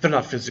 but they're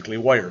not physically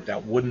wired.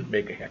 That wouldn't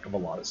make a heck of a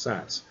lot of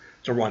sense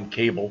to run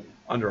cable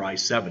under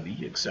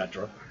I-70,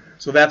 etc.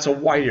 So that's a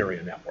wide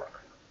area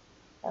network.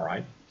 All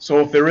right.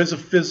 So if there is a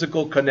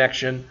physical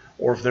connection,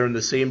 or if they're in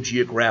the same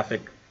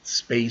geographic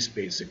space,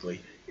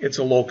 basically, it's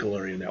a local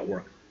area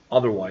network.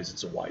 Otherwise,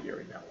 it's a wide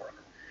area network.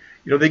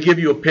 They give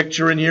you a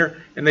picture in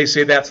here, and they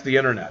say that's the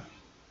internet.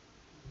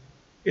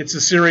 It's a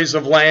series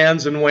of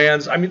LANs and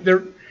WANs. I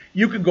mean,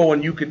 you could go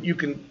and you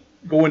can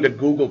go into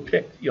Google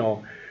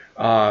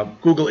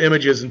Google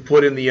Images and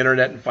put in the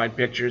internet and find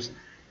pictures.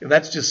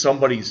 That's just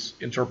somebody's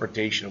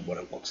interpretation of what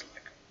it looks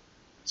like.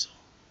 So.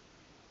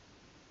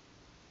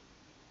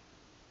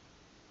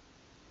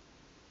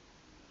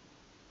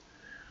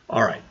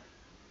 All right.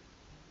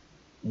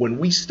 When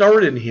we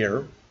start in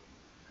here,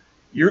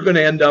 you're going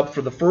to end up,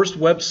 for the first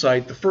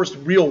website, the first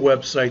real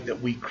website that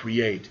we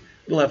create,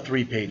 it'll have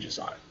 3 pages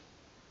on it.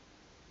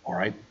 All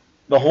right.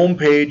 The home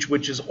page,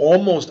 which is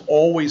almost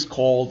always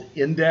called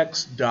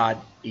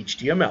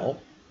index.html,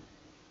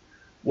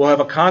 will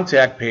have a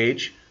contact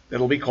page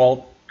that'll be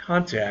called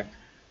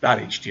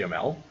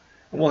contact.html,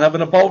 and we'll have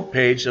an about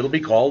page that'll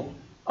be called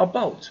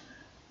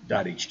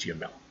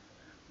about.html.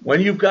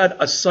 When you've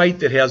got a site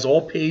that has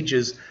all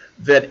pages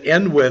that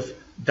end with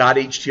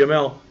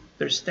 .html,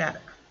 they're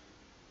static.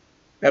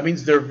 That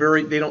means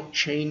they don't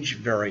change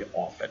very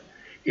often.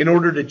 In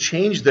order to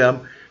change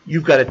them,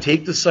 you've got to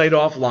take the site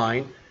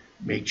offline,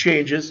 make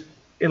changes,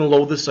 and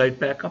load the site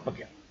back up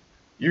again.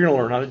 You're going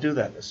to learn how to do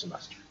that this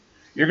semester.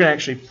 You're going to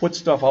actually put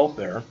stuff out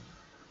there,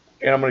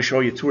 and I'm going to show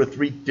you 2 or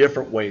 3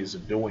 different ways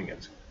of doing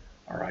it.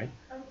 All right?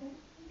 Okay.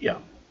 Yeah.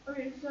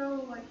 Okay,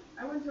 so like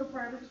I went to a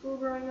private school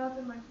growing up,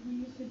 and like we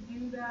used to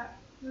do that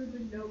through the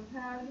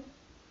notepad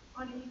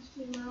on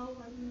HTML.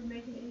 Like we would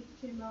make an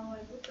HTML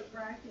like with the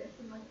brackets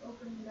and like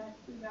open that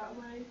through that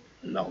way.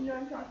 No. You know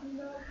what I'm talking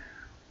about?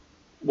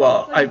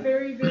 Well, It's like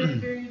very, very,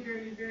 very,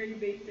 very, very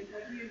basic.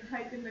 Like you would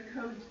type in the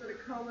codes for the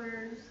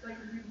colors. Like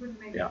we wouldn't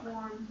make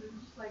forms. It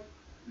was just like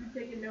you would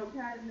take a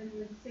notepad and then you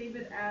would save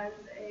it as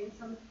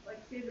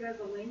save it as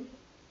a link.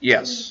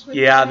 Yes.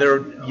 Yeah.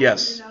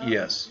 Yes.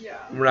 Yes. Yeah.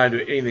 We're not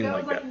doing anything That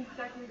like was that. in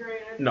second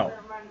grade. No,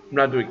 I'm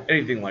not doing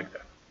anything like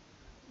that.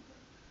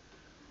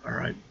 All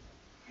right.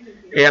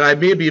 And I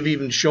maybe have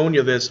even shown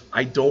you this.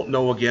 I don't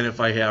know again if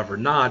I have or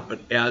not, but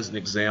as an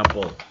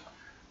example,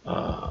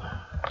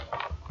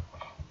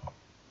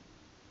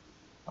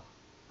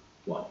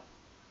 well,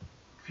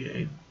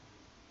 okay.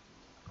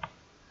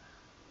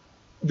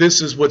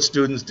 This is what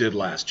students did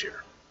last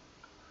year.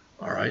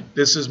 All right.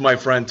 This is my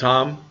friend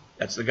Tom.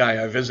 That's the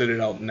guy I visited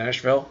out in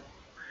Nashville.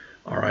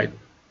 All right.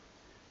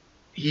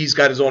 He's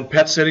got his own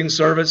pet sitting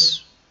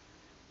service,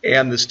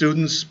 and the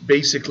students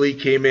basically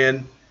came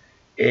in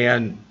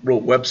and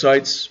wrote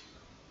websites.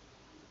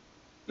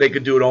 They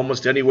could do it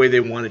almost any way they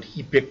wanted.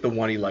 He picked the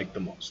one he liked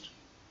the most.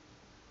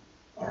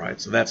 All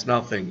right, so that's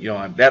nothing. You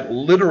know, that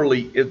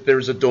literally, if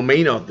there's a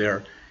domain out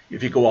there,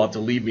 if you go out to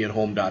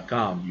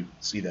leavemeathome.com, you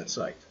see that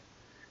site.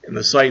 And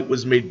the site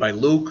was made by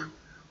Luke,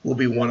 who will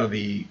be one of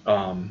the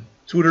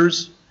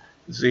tutors.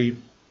 See,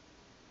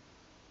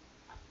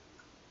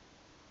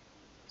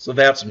 so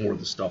that's more of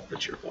the stuff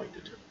that you're going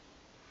to do.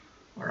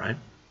 All right.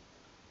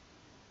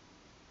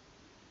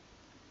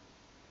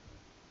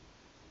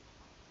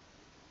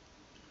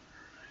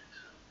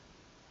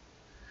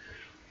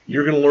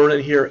 You're going to learn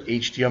in here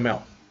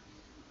HTML.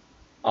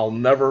 I'll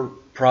never,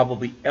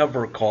 probably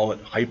ever call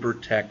it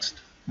hypertext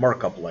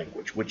markup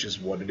language, which is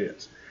what it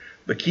is.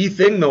 The key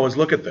thing, though, is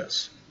look at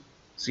this.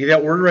 See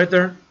that word right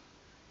there?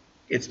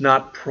 It's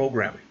not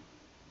programming.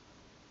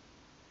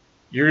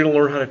 You're going to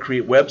learn how to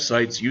create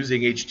websites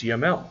using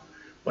HTML,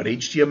 but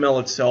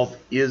HTML itself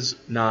is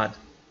not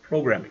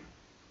programming.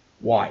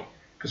 Why?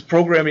 Because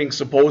programming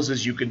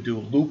supposes you can do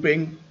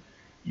looping,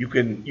 you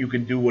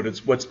can do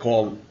what's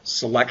called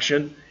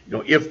selection. You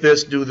know, if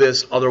this, do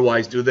this,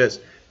 otherwise do this.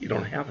 You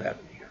don't have that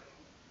in here.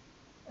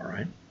 All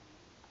right?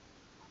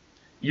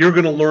 You're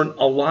going to learn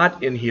a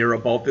lot in here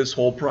about this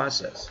whole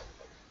process.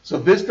 So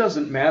this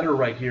doesn't matter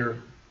right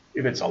here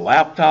if it's a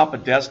laptop, a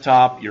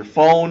desktop, your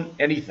phone,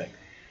 anything.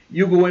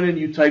 You go in and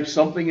you type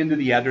something into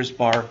the address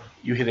bar,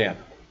 you hit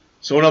enter.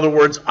 So in other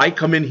words, I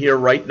come in here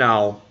right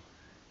now.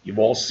 You've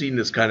all seen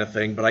this kind of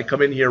thing, but I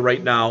come in here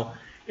right now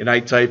and I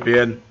type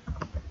in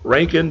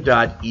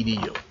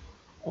rankin.edu.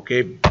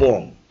 Okay,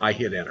 boom, I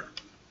hit enter.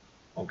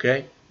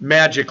 Okay,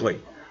 magically,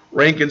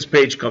 Rankin's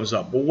page comes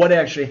up. But what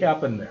actually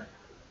happened there?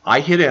 I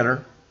hit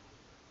enter.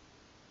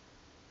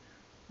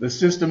 The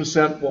system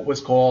sent what was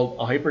called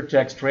a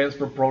hypertext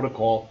transfer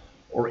protocol,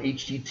 or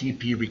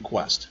HTTP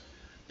request,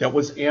 that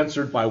was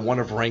answered by one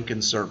of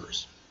Rankin's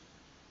servers.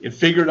 It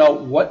figured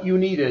out what you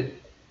needed.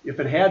 If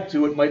it had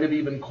to, it might have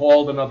even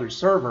called another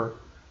server,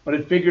 but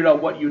it figured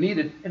out what you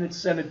needed and it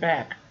sent it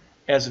back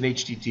as an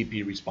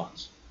HTTP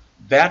response.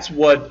 That's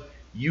what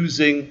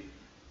using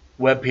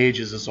web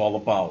pages is all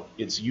about.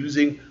 It's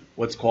using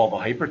what's called the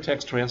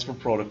hypertext transfer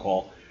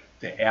protocol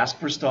to ask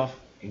for stuff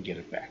and get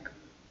it back.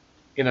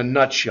 In a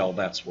nutshell,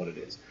 that's what it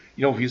is.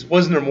 You know,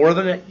 wasn't there more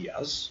than it?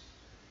 Yes.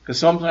 Because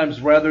sometimes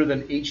rather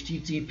than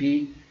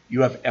HTTP,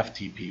 you have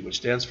FTP, which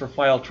stands for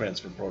File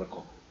Transfer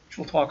Protocol, which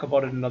we'll talk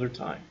about at another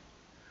time.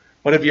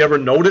 But have you ever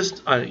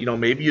noticed, you know,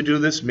 maybe you do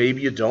this,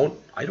 maybe you don't,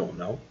 I don't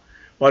know.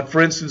 But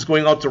for instance,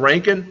 going out to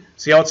Rankin,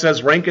 see how it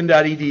says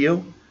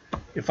rankin.edu?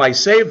 If I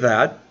save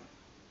that,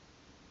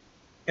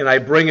 and I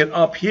bring it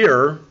up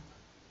here,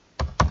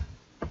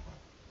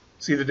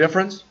 see the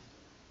difference?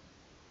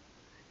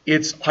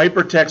 It's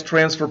Hypertext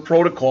Transfer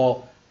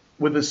Protocol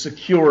with a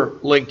secure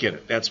link in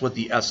it. That's what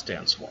the S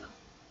stands for.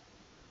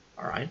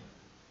 All right?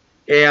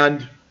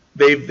 And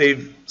they've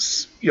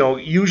you know,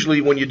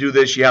 usually when you do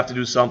this, you have to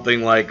do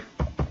something like,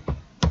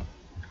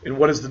 and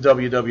what does the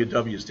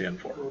www stand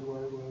for?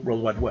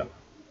 World Wide Web.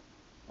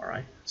 All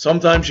right?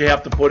 Sometimes you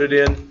have to put it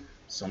in,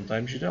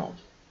 sometimes you don't.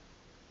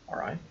 All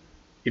right?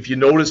 If you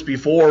noticed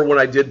before when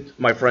I did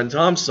my friend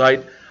Tom's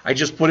site, I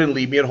just put in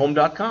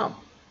leavemeathome.com.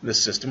 The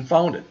system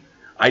found it.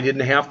 I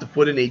didn't have to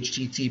put in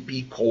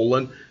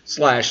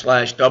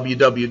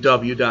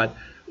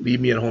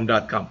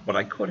http://www.leavemeathome.com, but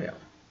I could have.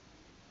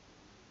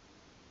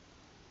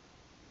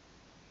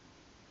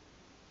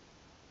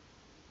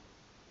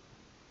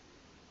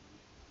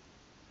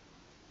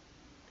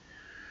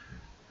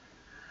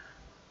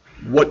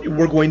 What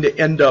we're going to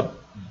end up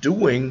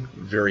doing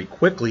very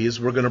quickly is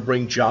we're going to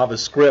bring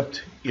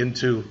JavaScript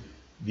into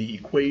the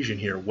equation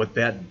here. What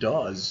that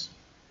does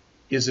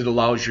is it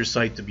allows your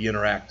site to be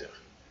interactive.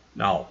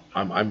 Now,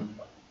 I'm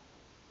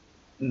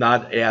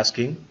not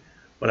asking,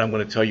 but I'm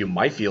going to tell you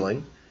my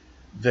feeling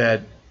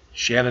that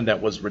Shannon,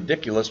 that was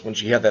ridiculous when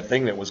she had that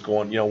thing that was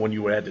going, when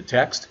you had to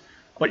text.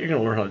 But you're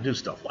going to learn how to do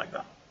stuff like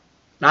that.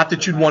 Not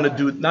that you'd want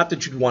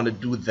to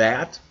do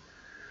that,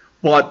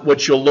 but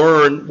what you'll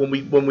learn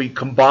when we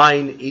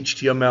combine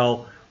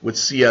HTML with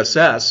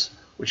CSS,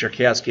 which are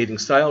cascading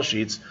style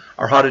sheets,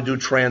 are how to do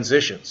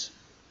transitions.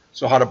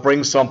 So how to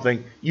bring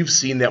something, you've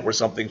seen that where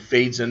something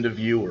fades into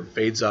view or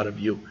fades out of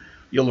view.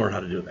 You'll learn how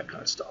to do that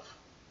kind of stuff.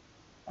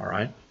 All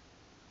right?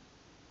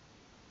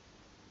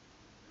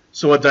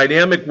 So a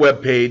dynamic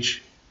web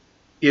page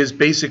is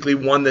basically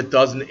one that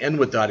doesn't end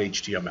with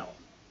 .html.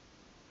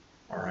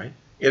 All right?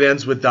 It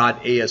ends with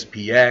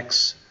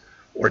 .aspx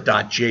or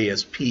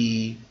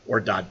 .jsp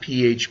or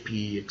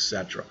 .php,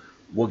 etc.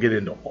 We'll get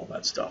into all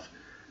that stuff.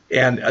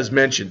 And as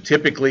mentioned,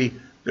 typically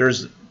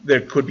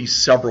there could be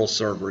several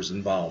servers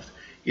involved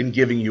in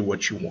giving you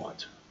what you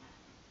want.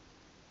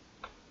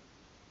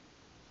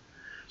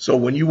 So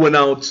when you went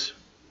out,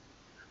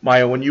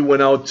 Maya, and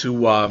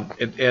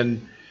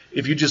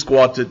if you just go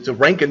out to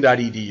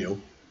Rankin.edu,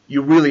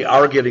 you really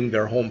are getting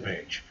their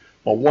homepage.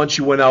 But once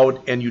you went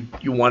out and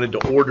you wanted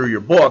to order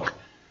your book,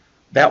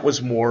 that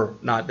was more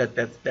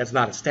that's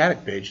not a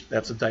static page,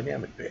 that's a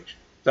dynamic page.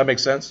 Does that make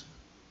sense?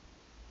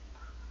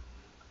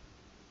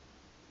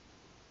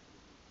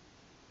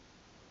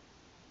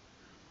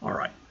 All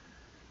right.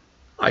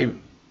 I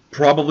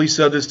probably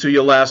said this to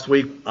you last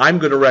week. I'm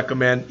going to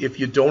recommend, if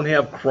you don't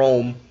have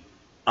Chrome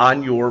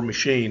on your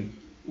machine,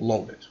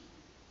 load it.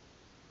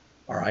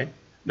 All right.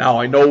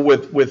 Now I know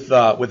with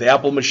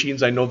Apple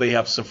machines, I know they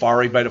have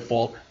Safari by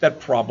default.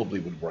 That probably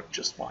would work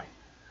just fine.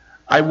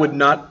 I would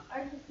not.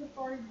 Actually,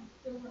 Safari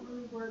doesn't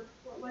really work.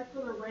 But like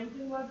for the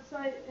Rankin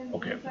website and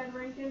Okay. inside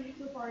Rankin,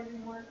 Safari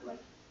doesn't work. Like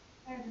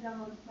I have to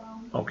download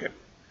Chrome. Okay.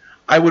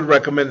 I would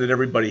recommend that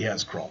everybody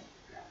has Chrome.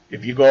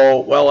 If you go,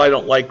 well, I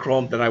don't like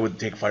Chrome, then I would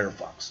take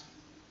Firefox.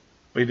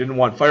 If you didn't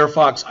want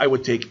Firefox, I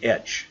would take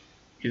Edge.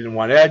 If you didn't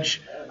want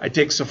Edge, I'd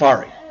take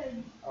Safari.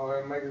 Oh,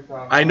 and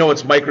Microsoft. I know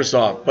it's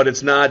Microsoft, but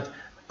it's not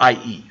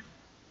IE.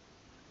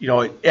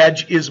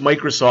 Edge is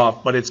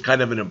Microsoft, but it's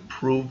kind of an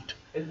improved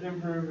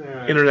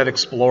Internet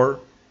Explorer,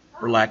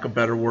 for lack of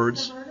better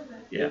words. Never heard of it.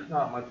 Yeah, It's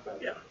not much better.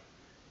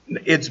 yeah.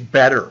 It's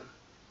better,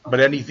 but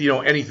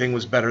anything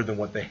was better than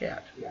what they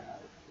had. Yeah.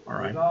 All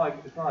right.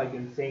 It's not like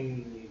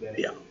insanely better.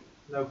 Yeah.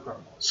 No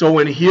Chrome. So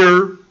in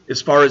here,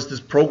 as far as this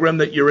program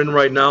that you're in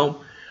right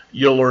now,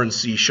 you'll learn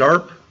C#,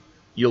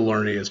 you'll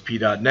learn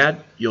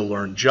ASP.NET, you'll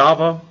learn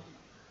Java,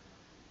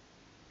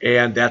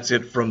 and that's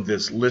it from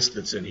this list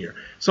that's in here.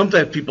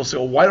 Sometimes people say,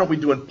 well, why aren't we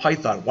doing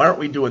Python? Why aren't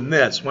we doing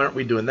this? Why aren't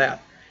we doing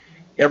that?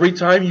 Every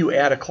time you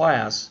add a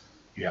class,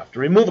 you have to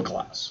remove a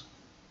class.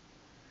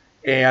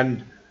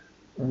 And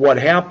what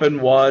happened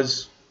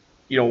was,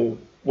 when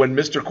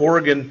Mr.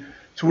 Corrigan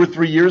 2 or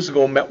 3 years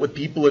ago met with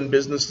people in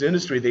business and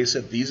industry, they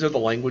said, these are the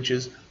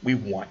languages we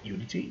want you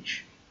to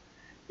teach.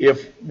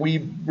 If we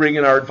bring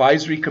in our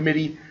advisory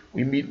committee,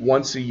 we meet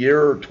once a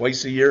year or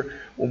twice a year.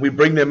 When we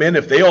bring them in,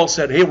 if they all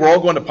said, hey, we're all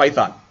going to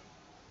Python,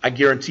 I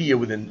guarantee you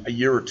within a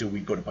year or two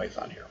we'd go to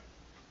Python here.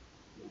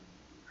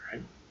 All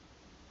right?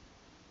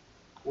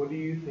 What do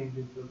you think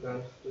is the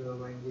best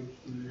language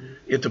to use?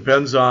 It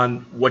depends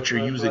on what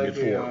you're using it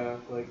for.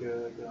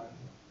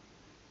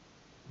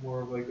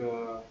 More of like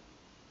a,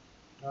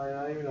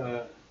 not even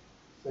a,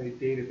 say,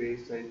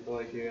 database site, but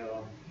like a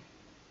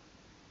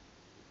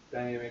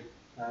dynamic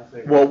kind of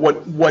site. Well,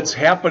 what's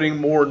happening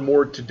more and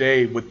more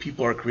today with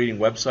people are creating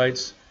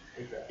websites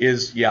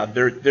is,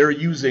 they're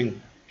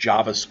using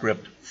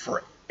JavaScript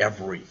for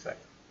everything.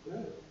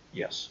 Really?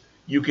 Yes.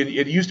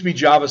 It used to be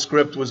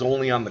JavaScript was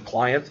only on the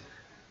client.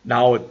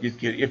 Now,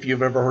 if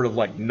you've ever heard of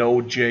like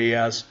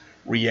Node.js,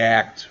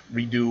 React,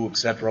 Redo,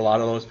 etc., a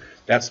lot of those,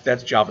 that's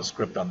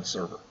JavaScript on the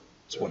server.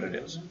 That's what it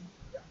is.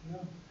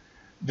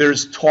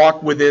 There's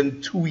talk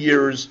within 2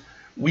 years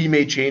we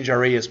may change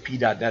our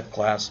ASP.NET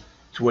class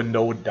to a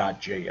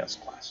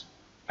Node.js class.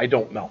 I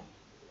don't know.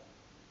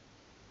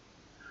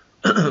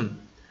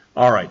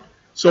 All right.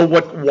 So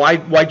why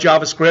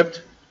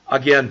JavaScript?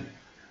 Again,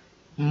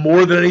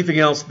 more than anything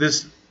else,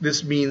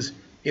 this means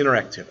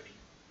interactivity.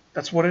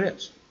 That's what it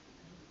is.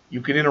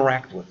 You can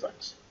interact with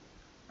things.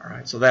 All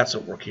right. So that's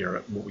what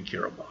we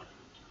care about.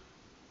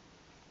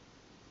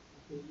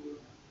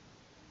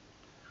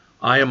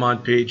 I am on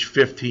page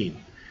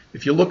 15.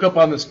 If you look up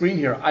on the screen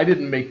here, I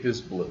didn't make this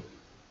blue.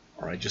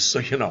 All right, just so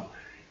you know.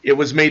 It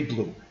was made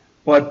blue.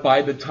 But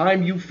by the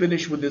time you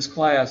finish with this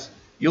class,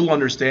 you'll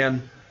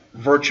understand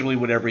virtually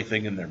what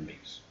everything in there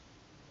means.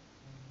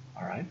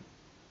 All right?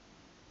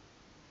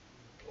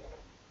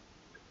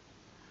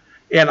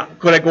 And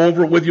could I go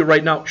over it with you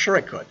right now? Sure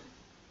I could.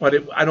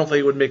 But I don't think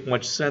it would make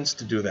much sense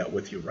to do that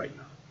with you right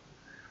now.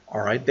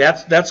 All right,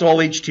 that's all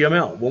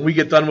HTML. When we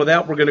get done with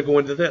that, we're going to go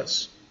into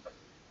this.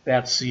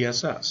 That's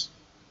CSS.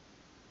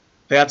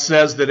 That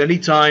says that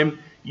anytime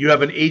you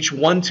have an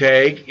H1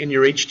 tag in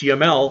your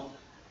HTML,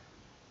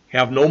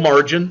 have no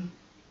margin,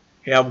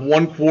 have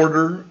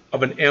 1/4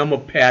 of an M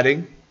of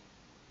padding,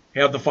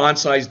 have the font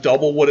size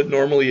double what it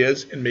normally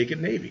is, and make it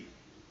navy.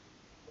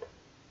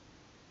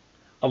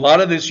 A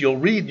lot of this you'll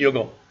read and you'll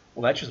go,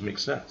 well, that just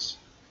makes sense.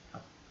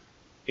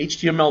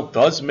 HTML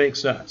does make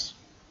sense.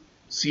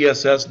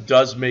 CSS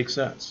does make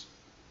sense.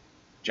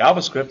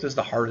 JavaScript is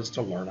the hardest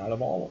to learn out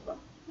of all of them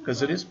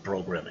because it is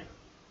programming.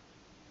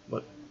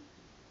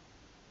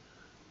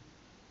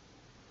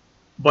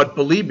 But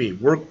believe me,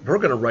 we're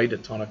going to write a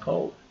ton of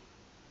code.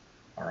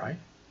 All right?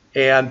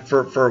 And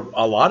for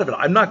a lot of it,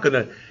 I'm not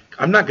going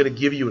to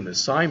give you an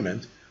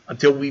assignment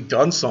until we've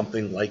done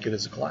something like it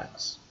as a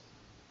class.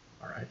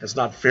 All right? That's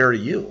not fair to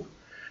you.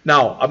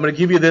 Now, I'm going to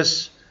give you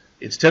this.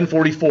 It's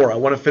 10:44. I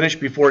want to finish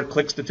before it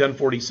clicks to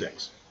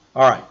 10:46.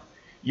 All right.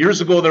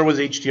 Years ago, there was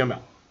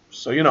HTML.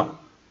 So you know.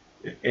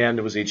 And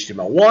it was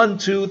HTML 1,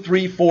 2,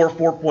 3, 4,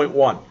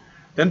 4.1.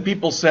 Then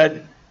people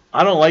said,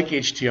 I don't like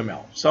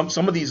HTML.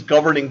 Some of these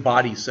governing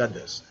bodies said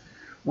this.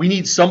 We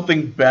need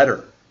something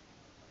better.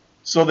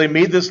 So they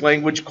made this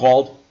language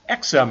called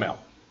XML.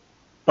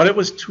 But it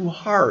was too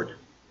hard.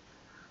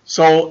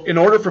 So in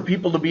order for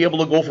people to be able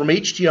to go from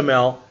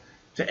HTML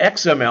to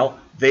XML,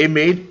 they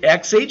made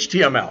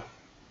XHTML.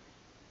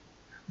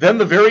 Then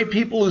the very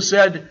people who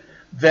said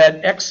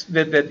that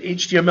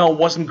HTML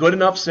wasn't good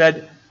enough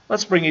said,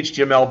 let's bring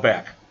HTML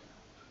back.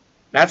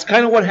 That's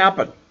kind of what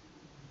happened.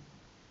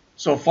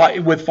 So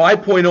with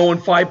 5.0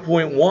 and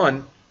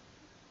 5.1,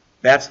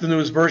 that's the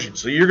newest version.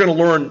 So you're going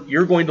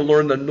to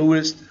learn the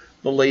newest,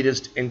 the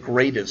latest, and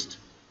greatest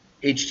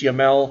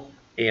HTML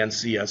and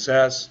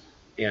CSS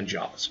and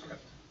JavaScript.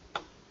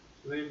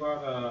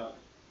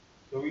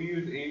 So we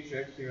used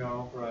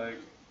HTML for like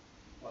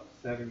what,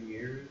 7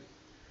 years?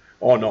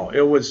 Oh no,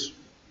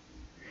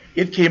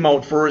 it came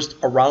out first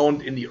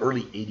around in the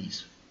early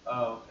 80s.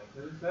 Oh, okay.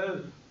 Because it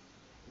says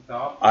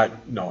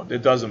no,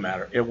 it doesn't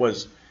matter. It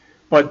was,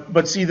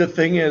 but see, the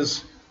thing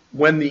is,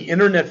 when the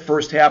internet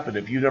first happened,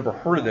 if you've never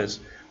heard of this,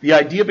 the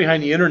idea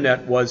behind the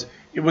internet was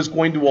it was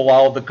going to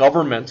allow the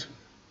government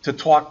to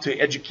talk to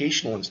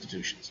educational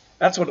institutions.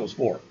 That's what it was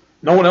for.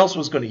 No one else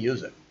was going to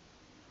use it.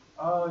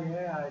 Oh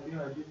yeah, I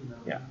didn't know.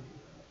 Yeah,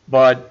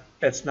 but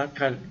that's not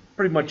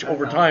pretty much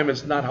over time.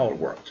 It's not how it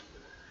worked.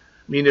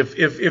 I mean, if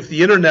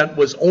the internet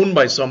was owned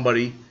by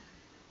somebody,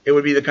 it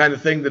would be the kind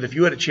of thing that if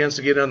you had a chance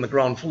to get on the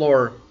ground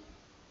floor,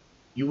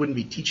 you wouldn't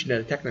be teaching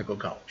at a technical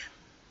college.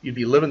 You'd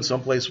be living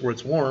someplace where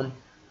it's warm,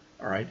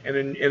 all right, and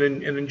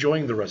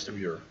enjoying the rest of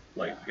your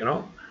life, you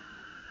know?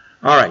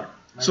 All right,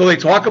 so they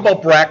talk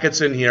about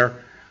brackets in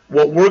here.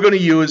 What we're going to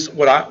use,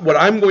 what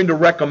I'm going to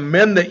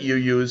recommend that you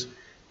use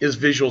is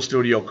Visual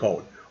Studio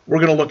Code. We're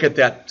going to look at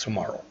that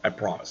tomorrow, I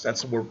promise.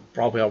 That's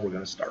probably how we're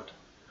going to start,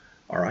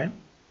 all right?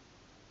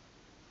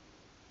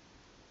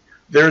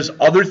 There's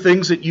other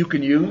things that you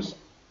can use.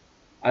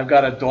 I've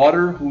got a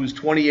daughter who's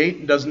 28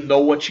 and doesn't know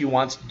what she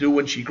wants to do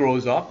when she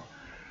grows up,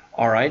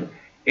 all right?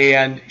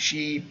 And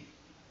she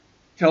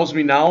tells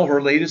me now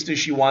her latest is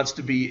she wants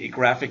to be a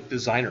graphic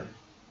designer,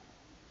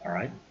 all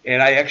right?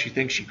 And I actually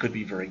think she could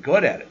be very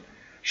good at it.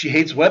 She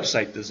hates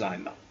website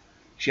design, though.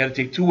 She had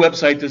to take 2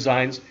 website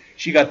designs.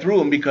 She got through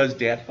them because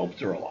Dad helped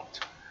her a lot,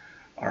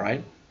 all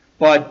right?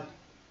 But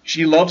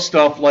she loves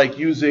stuff like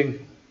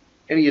using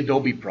any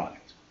Adobe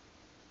product.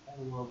 I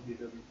love the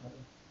Adobe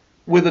product.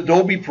 With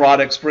Adobe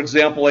products, for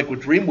example, like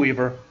with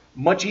Dreamweaver,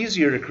 much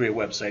easier to create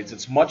websites.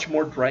 It's much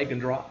more drag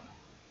and drop.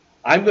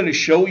 I'm going to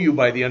show you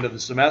by the end of the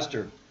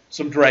semester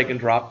some drag and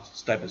drop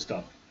type of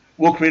stuff.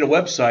 We'll create a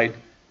website,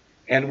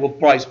 and we'll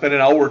probably spend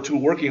an hour or 2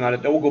 working on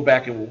it. Then we'll go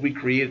back and we'll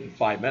recreate it in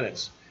 5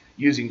 minutes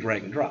using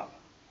drag and drop.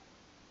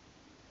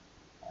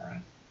 All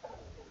right.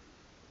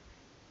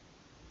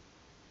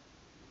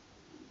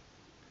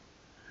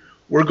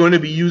 We're going to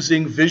be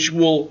using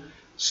Visual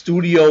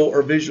Studio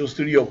or Visual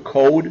Studio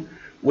Code,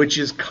 which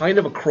is kind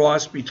of a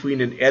cross between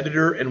an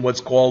editor and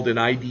what's called an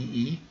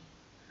IDE.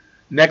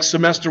 Next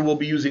semester, we'll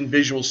be using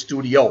Visual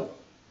Studio,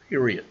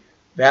 period.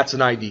 That's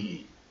an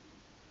IDE.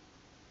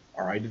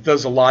 All right, it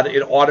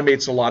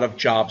automates a lot of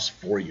jobs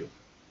for you.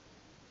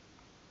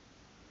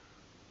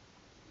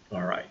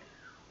 All right,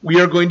 we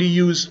are going to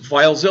use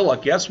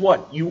FileZilla. Guess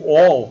what? You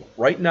all,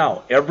 right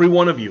now, every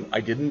one of you,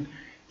 I didn't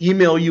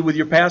email you with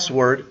your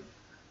password,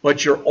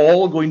 but you're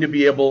all going to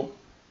be able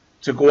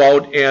to go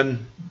out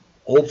and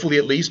hopefully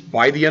at least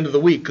by the end of the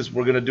week, because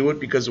we're going to do it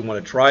because we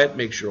want to try it,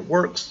 make sure it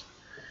works.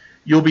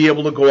 You'll be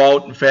able to go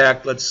out. In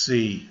fact, let's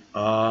see,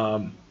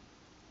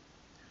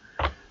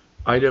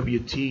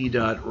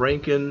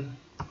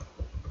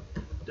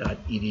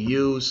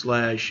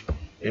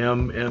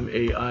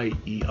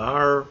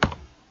 iwt.rankin.edu/mmaier.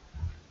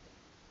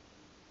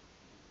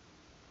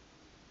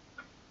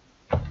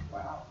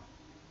 Wow.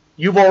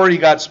 You've already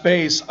got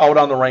space out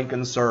on the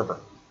Rankin server.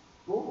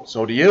 Cool.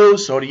 So do you,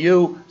 so do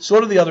you,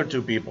 so do the other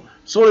 2 people.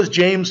 So does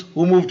James,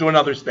 who moved to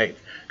another state,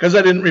 because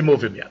I didn't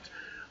remove him yet.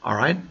 All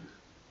right?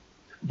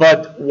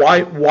 But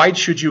why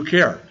should you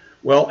care?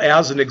 Well,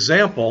 as an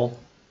example,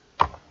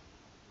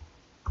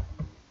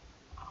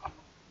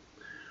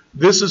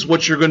 this is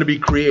what you're going to be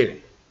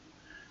creating.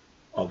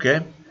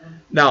 Okay?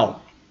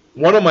 Now,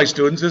 one of my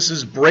students, this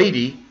is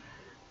Brady.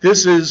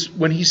 This is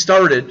when he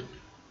started.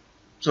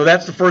 So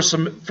that's the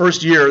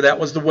first year. That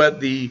was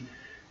the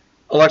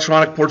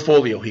electronic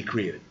portfolio he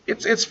created.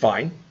 It's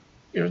fine.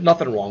 There's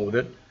nothing wrong with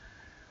it.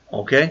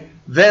 Okay?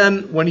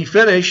 Then, when he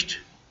finished,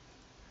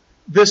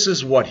 this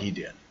is what he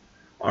did.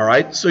 All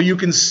right? So you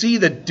can see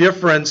the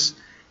difference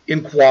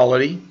in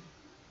quality.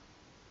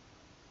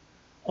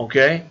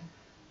 Okay?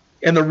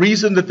 And the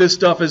reason that this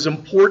stuff is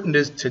important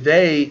is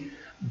today,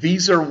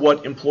 these are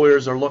what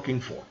employers are looking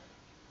for.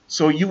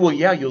 So you will,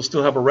 yeah, you'll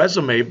still have a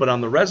resume, but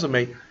on the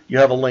resume, you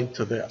have a link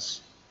to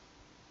this.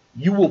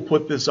 You will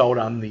put this out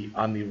on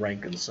the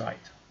Rankin site.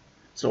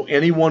 So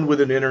anyone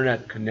with an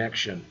internet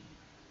connection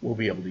will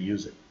be able to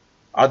use it.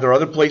 Are there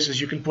other places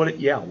you can put it?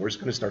 Yeah, we're just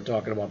going to start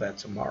talking about that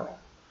tomorrow.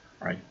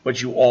 All right,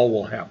 but you all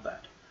will have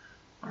that.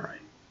 All right.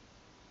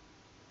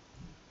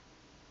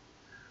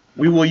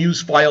 We will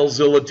use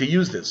FileZilla to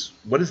use this.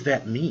 What does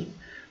that mean?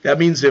 That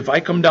means if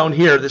I come down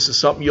here, this is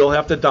something you'll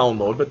have to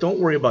download, but don't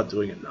worry about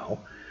doing it now.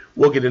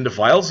 We'll get into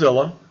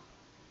FileZilla.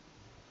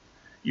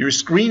 Your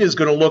screen is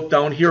going to look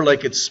down here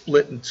like it's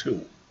split in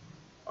two.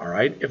 All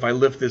right, if I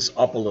lift this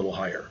up a little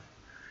higher.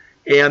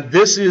 And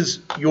this is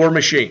your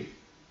machine.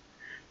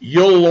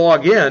 You'll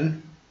log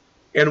in,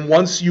 and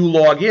once you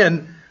log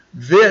in,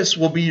 this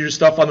will be your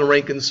stuff on the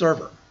Rankin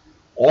server.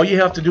 All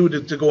you have to do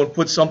to go and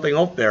put something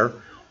out there,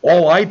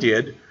 all I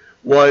did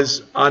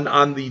was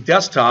on the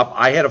desktop,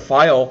 I had a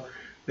file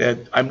that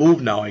I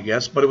moved now, I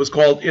guess, but it was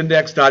called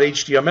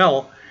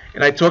index.html,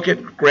 and I took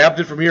it, grabbed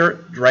it from here,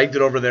 dragged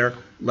it over there,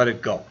 let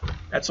it go.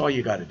 That's all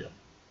you got to do.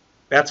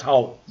 That's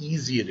how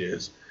easy it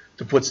is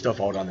to put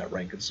stuff out on that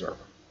Rankin server.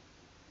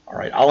 All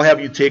right, I'll have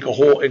you take a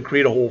whole and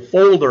create a whole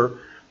folder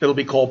that'll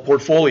be called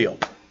portfolio.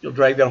 You'll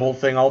drag that whole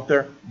thing out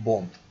there,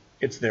 boom,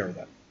 it's there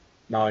then.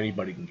 Now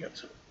anybody can get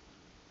to it.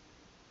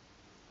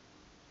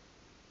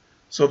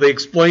 So they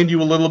explained to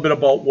you a little bit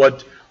about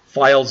what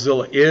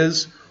FileZilla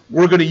is.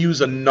 We're going to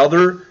use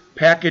another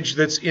package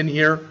that's in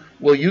here.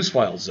 We'll use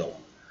FileZilla.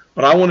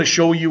 But I want to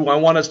show you, I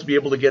want us to be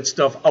able to get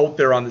stuff out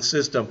there on the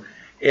system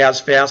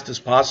as fast as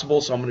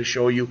possible, so I'm going to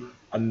show you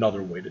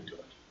another way to do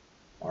it.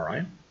 All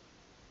right?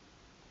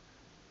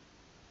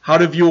 How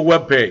to view a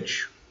web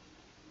page.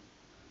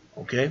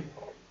 Okay?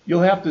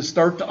 You'll have to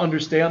start to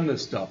understand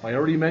this stuff. I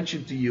already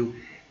mentioned to you,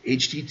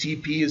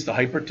 HTTP is the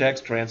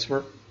Hypertext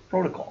Transfer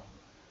Protocol.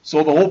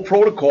 So the whole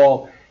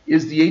protocol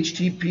is the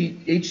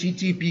HTTP ://.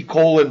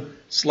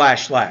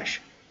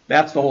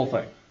 That's the whole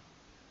thing.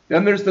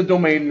 Then there's the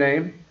domain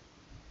name.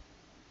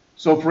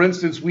 So for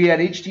instance, we had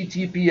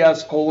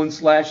HTTPS: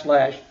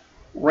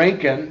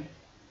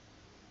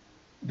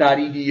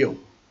 Rankin.edu.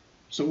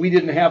 So we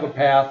didn't have a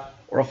path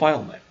or a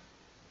file name.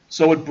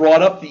 So it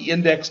brought up the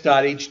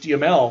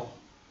index.html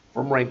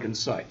from Rankin's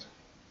site.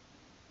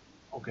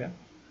 Okay.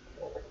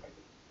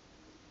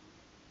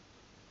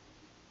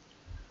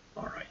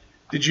 All right.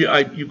 Did you?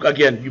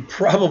 Again, you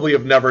probably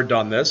have never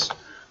done this,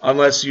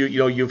 unless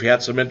you've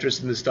had some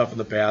interest in this stuff in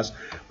the past.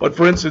 But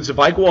for instance, if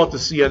I go out to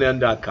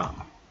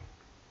CNN.com,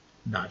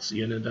 not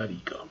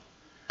CNN.ecom,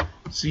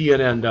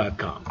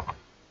 CNN.com.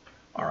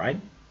 All right,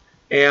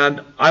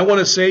 and I want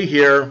to say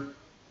here.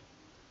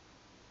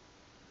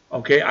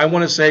 Okay, I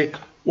want to say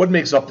what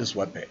makes up this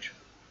web page.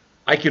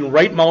 I can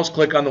right mouse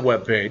click on the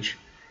web page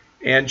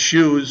and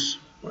choose,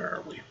 where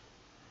are we?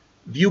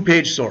 View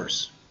page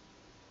source.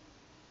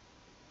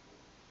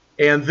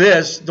 And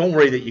this, don't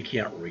worry that you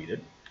can't read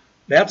it.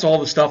 That's all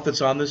the stuff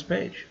that's on this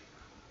page.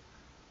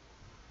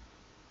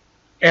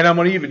 And I'm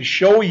going to even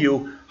show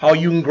you how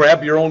you can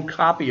grab your own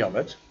copy of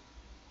it.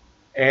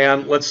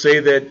 And let's say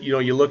that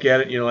you look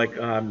at it and you're like,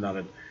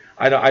 oh,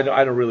 I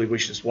don't really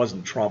wish this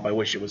wasn't Trump. I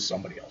wish it was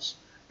somebody else.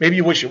 Maybe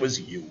you wish it was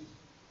you.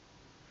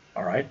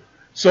 All right?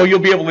 So you'll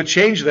be able to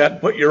change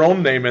that, put your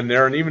own name in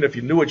there, and even if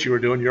you knew what you were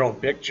doing, your own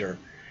picture,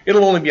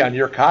 it'll only be on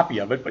your copy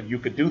of it, but you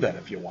could do that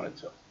if you wanted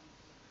to.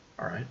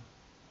 All right?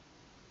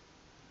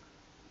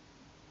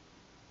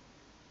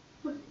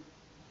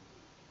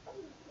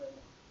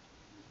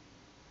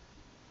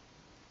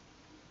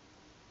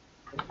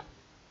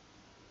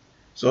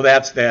 So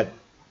that's that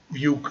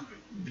view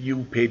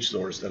page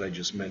source that I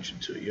just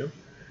mentioned to you.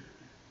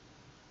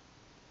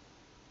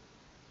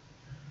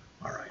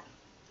 All right.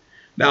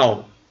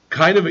 Now,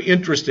 kind of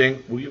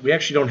interesting, we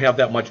actually don't have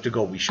that much to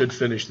go. We should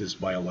finish this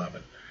by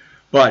 11.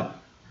 But it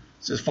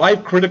says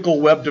 5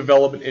 critical web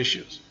development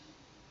issues.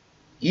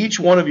 Each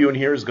one of you in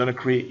here is going to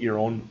create your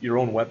own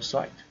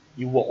website.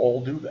 You will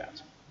all do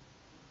that.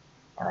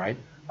 All right?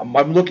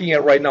 I'm looking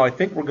at right now, I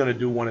think we're going to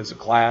do one as a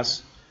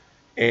class.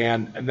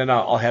 And then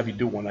I'll have you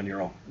do one on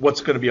your own.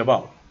 What's it going to be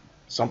about?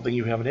 Something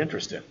you have an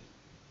interest in.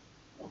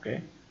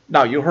 Okay?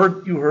 Now, you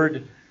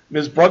heard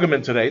Ms.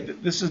 Bruggeman today.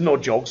 This is no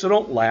joke, so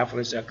don't laugh when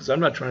I say that, because I'm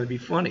not trying to be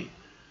funny.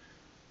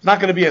 It's not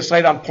going to be a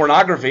site on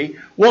pornography.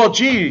 Well,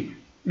 gee,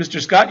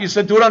 Mr. Scott, you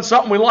said do it on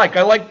something we like.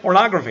 I like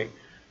pornography.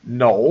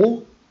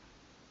 No.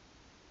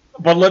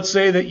 But let's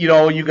say that,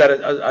 you got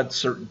a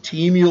certain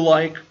team you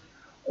like,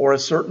 or a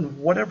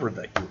certain whatever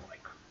that you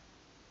like.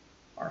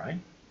 All right?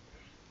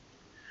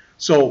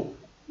 So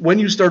when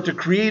you start to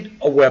create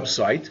a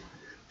website,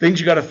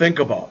 things you got to think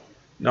about.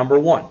 Number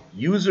 1,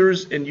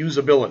 users and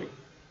usability.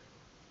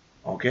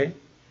 Okay?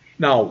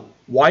 Now,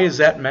 why does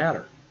that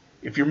matter?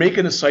 If you're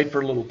making a site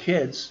for little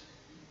kids,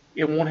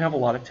 it won't have a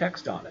lot of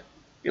text on it.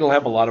 It'll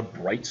have a lot of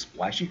bright,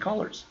 splashy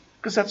colors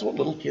because that's what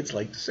little kids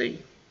like to see.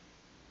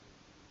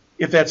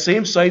 If that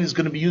same site is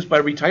going to be used by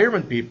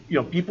retirement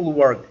people, people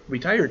who are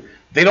retired,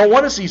 they don't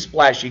want to see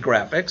splashy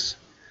graphics.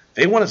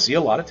 They want to see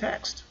a lot of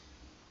text.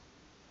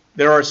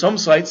 There are some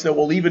sites that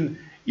will even,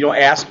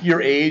 ask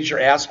your age or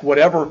ask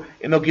whatever,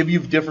 and they'll give you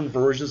different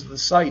versions of the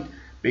site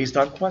based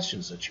on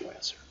questions that you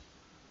answer.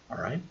 All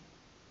right?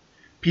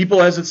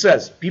 People, as it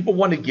says, people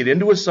want to get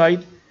into a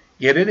site,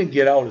 get in and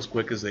get out as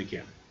quick as they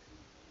can.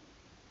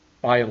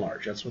 By and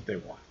large, that's what they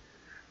want.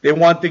 They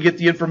want to get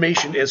the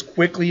information as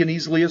quickly and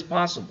easily as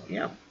possible.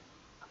 Yeah.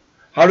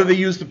 How do they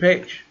use the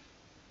page?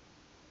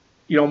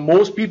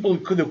 Most people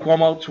who could have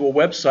come out to a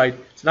website,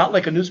 it's not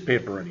like a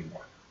newspaper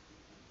anymore.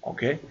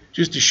 Okay?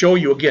 Just to show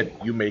you, again,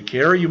 you may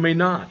care, you may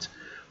not.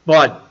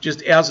 But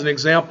just as an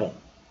example,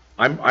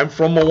 I'm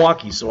from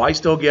Milwaukee, so I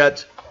still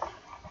get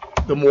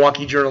the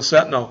Milwaukee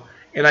Journal-Sentinel,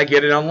 and I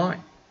get it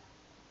online.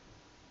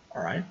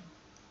 All right?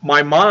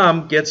 My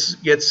mom gets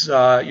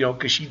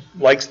because she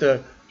likes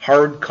the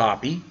hard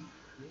copy,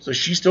 so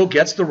she still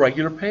gets the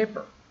regular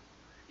paper.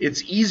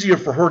 It's easier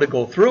for her to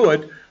go through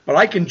it, but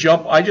I can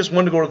jump. I just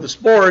want to go to the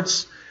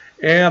sports,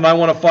 and I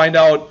want to find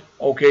out,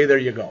 okay, there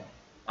you go.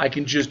 I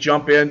can just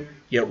jump in,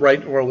 get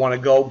right where I want to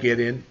go, get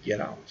in,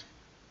 get out.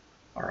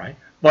 All right?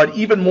 But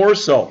even more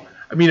so,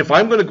 if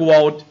I'm going to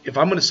go out, if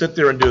I'm going to sit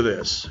there and do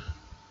this,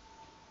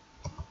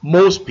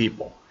 most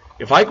people,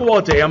 if I go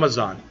out to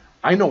Amazon,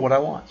 I know what I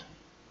want.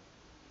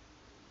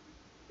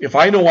 If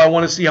I know I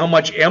want to see how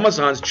much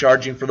Amazon's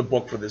charging for the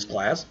book for this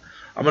class,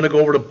 I'm going to go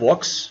over to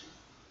books,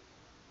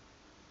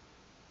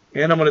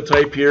 and I'm going to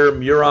type here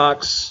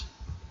Murox,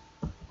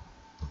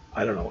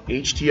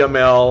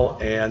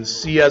 HTML and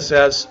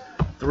CSS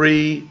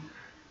 3,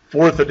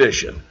 4th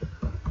edition.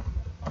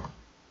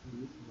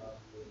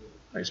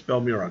 I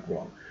spelled Murox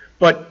wrong.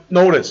 But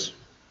notice,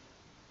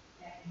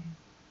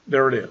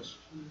 there it is.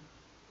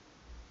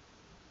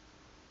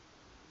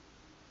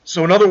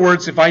 So in other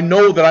words, if I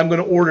know that I'm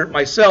going to order it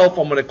myself,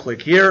 I'm going to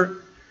click here.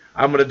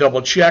 I'm going to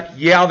double check.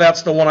 Yeah,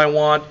 that's the one I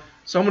want.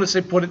 So I'm going to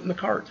say put it in the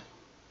cart.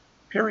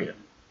 Period.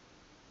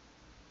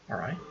 All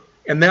right?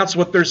 And that's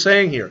what they're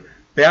saying here.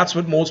 That's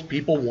what most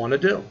people want to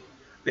do.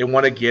 They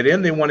want to get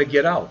in, they want to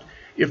get out.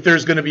 If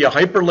there's going to be a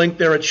hyperlink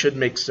there, it should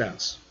make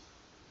sense.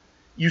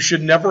 You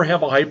should never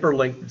have a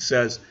hyperlink that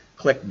says,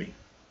 click me.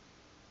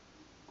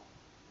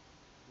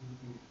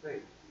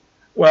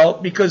 Well,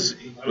 because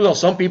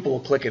some people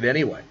will click it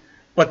anyway.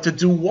 But to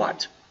do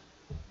what?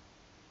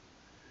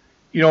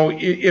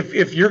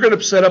 If you're going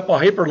to set up a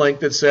hyperlink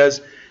that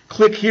says,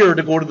 click here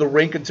to go to the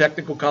Rankin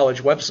Technical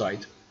College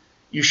website,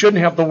 you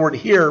shouldn't have the word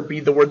here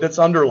be the word that's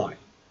underlined.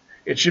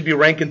 It should be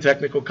Rankin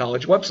Technical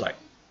College website.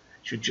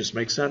 It should just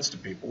make sense to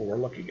people who are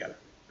looking at it.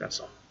 That's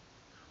all.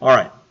 All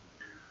right.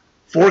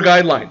 4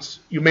 guidelines.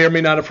 You may or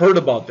may not have heard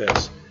about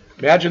this.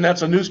 Imagine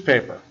that's a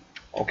newspaper.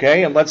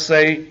 Okay? And let's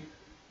say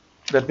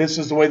that this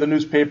is the way the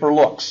newspaper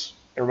looks.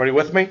 Everybody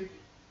with me?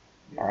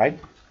 All right?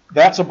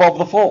 That's above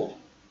the fold.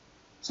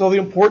 So the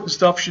important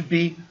stuff should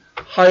be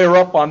higher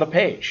up on the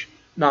page,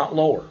 not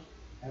lower.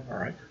 All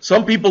right?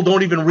 Some people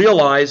don't even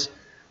realize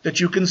that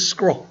you can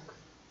scroll.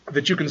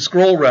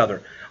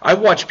 I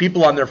watch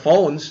people on their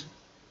phones,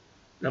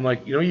 and I'm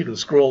like, you can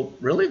scroll.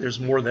 Really? There's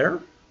more there?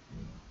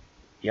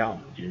 Yeah,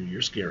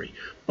 you're scary.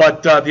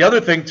 But the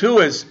other thing, too,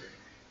 is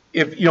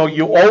if you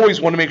always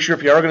want to make sure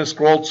if you are going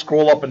to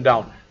scroll up and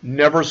down.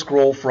 Never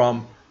scroll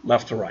from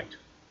left to right.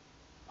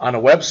 On a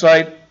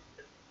website,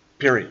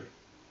 period.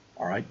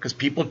 All right? Because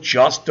people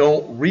just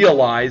don't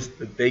realize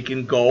that they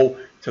can go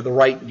to the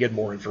right and get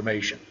more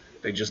information.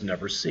 They just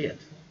never see it.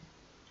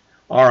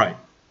 All right.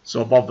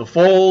 So above the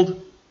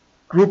fold,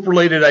 group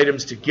related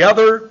items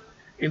together,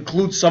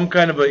 include some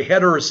kind of a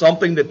header or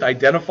something that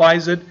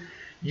identifies it,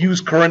 use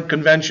current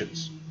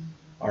conventions.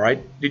 All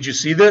right? Did you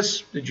see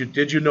this?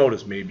 Did you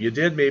notice? Maybe you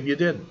did, maybe you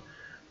didn't.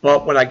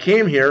 But when I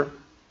came here,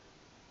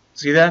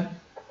 see that?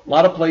 A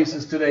lot of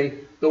places today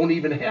don't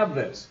even have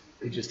this.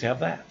 They just have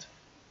that.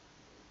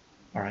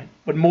 All right?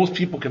 But most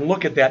people can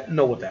look at that and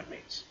know what that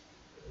means.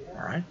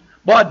 All right?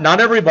 But not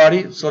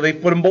everybody, so they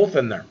put them both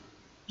in there.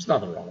 There's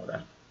nothing wrong with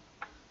that.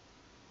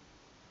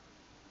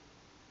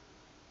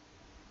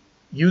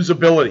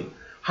 Usability.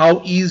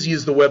 How easy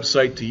is the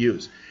website to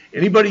use?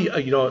 Anybody,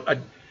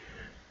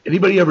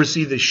 anybody ever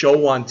see the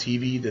show on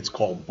TV that's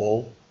called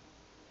Bull?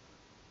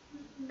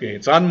 Okay,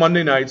 it's on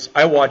Monday nights.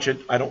 I watch it.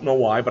 I don't know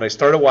why, but I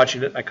started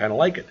watching it and I kind of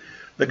like it.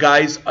 The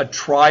guy's a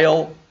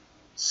trial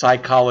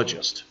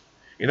psychologist.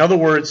 In other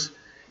words,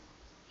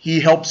 he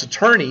helps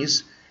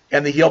attorneys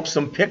and he helps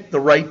them pick the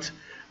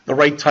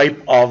right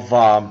type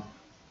of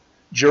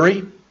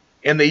jury,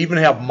 and they even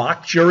have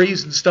mock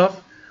juries and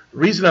stuff. The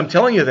reason I'm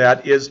telling you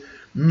that is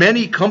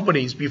many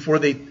companies, before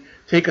they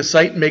take a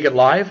site and make it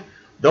live,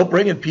 they'll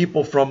bring in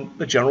people from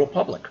the general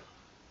public.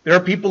 There are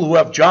people who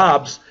have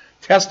jobs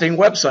testing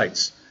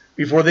websites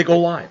before they go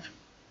live.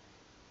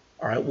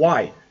 All right,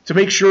 why? To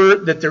make sure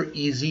that they're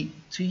easy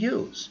to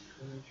use.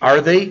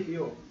 Are they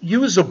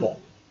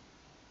usable?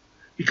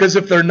 Because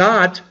if they're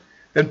not,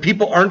 then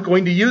people aren't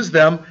going to use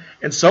them,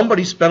 and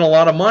somebody spent a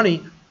lot of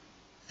money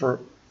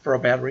for a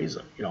bad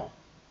reason, you know.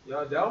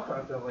 Yeah, they also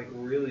have to have like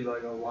really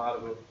like a lot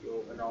of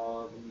appeal and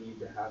all of them need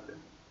to happen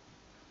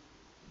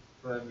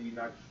for them to be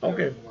not just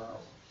Okay. doing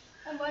well.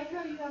 I like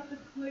how you have to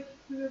click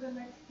to the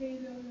next page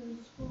and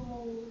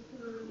scroll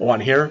through. Oh, on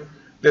here,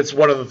 that's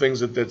one of the things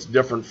that's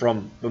different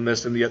from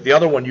this. And the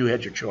other one, you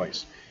had your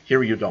choice.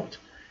 Here you don't.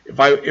 If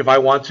I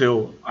want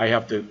to,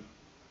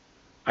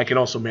 I can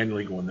also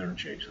manually go in there and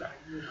change that.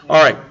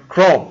 All right,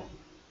 Chrome.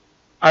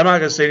 I'm not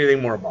going to say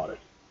anything more about it.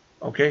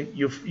 Okay,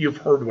 you've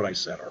heard what I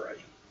said already.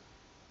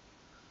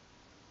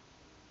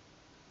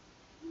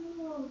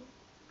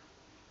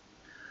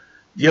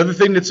 The other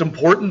thing that's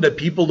important that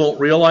people don't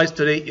realize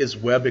today is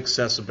web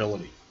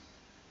accessibility.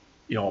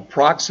 You know,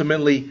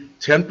 approximately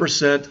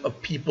 10%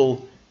 of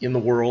people in the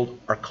world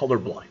are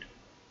colorblind.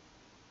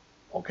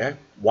 Okay?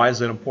 Why is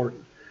that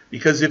important?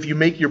 Because if you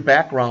make your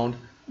background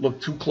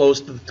look too close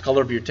to the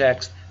color of your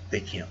text, they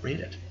can't read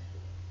it.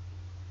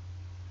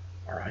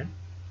 All right?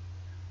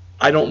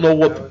 I don't know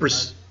what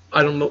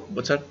I don't know,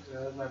 what's that?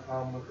 Yeah, that's my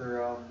problem with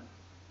her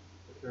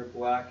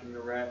black and the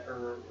red,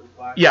 or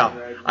black Yeah, and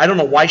red. I don't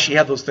know why she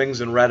had those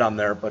things in red on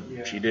there, but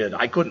Yeah. she did.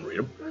 I couldn't read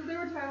them. Because they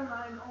were Title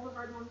IX, all the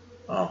red ones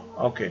were Oh, Title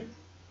IX. okay.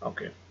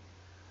 Okay.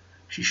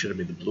 She should have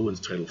made the blue ones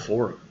Title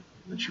IV.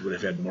 Then she would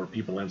have had more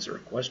people answer a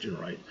question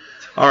right.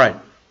 All right.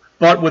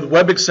 But with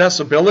web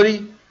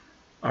accessibility,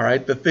 all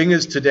right, the thing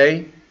is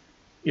today,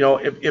 you know,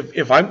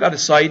 if I've got a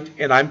site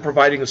and I'm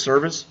providing a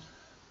service,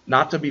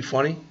 not to be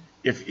funny,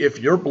 if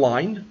you're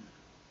blind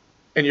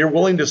and you're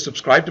willing to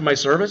subscribe to my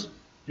service,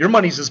 your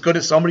money's as good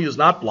as somebody who's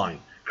not blind,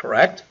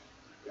 correct?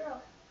 Yeah.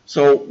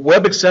 So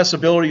web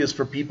accessibility is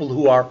for people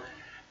who are,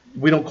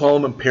 we don't call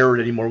them impaired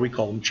anymore, we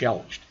call them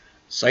challenged.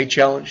 Sight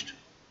challenged,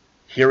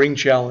 hearing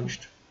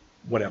challenged,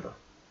 whatever.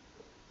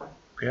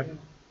 Okay?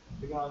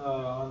 Like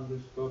on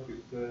this book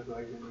it says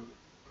like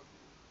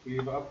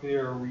we've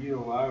updated our read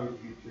aloud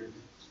features.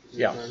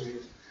 Yeah.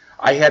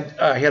 I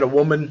had a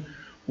woman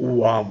who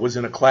was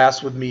in a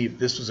class with me.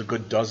 This was a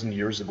good dozen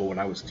years ago when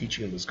I was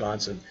teaching in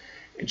Wisconsin,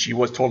 and she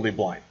was totally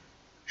blind.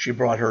 She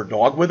brought her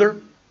dog with her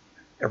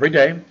every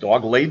day.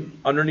 Dog laid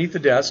underneath the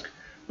desk,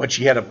 but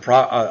she had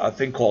a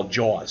thing called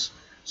JAWS.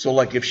 So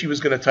like if she was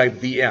going to type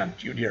the end,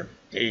 you'd hear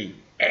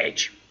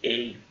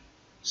D-H-E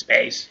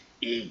space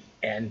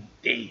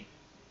E-N-D.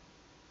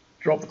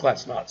 Drove the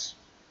class nuts.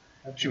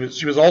 She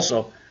was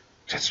also,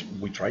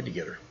 we tried to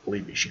get her,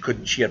 believe me, she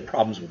couldn't, she had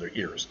problems with her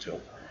ears too.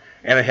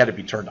 And it had to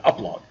be turned up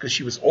loud because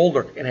she was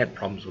older and had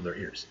problems with her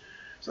ears.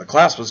 So the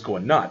class was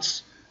going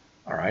nuts,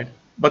 all right?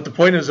 But the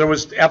point is there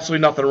was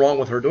absolutely nothing wrong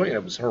with her doing it.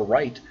 It was her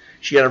right.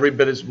 She had every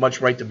bit as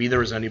much right to be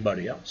there as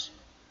anybody else.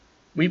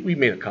 We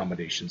made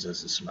accommodations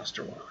as the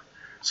semester went on.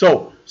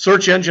 So,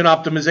 search engine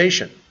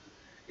optimization.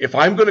 If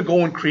I'm going to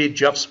go and create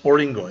Jeff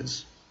Sporting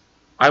Goods,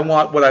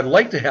 what I'd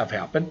like to have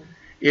happen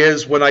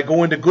is when I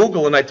go into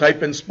Google and I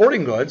type in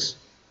sporting goods,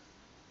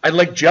 I'd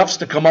like Jeff's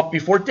to come up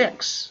before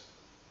Dick's.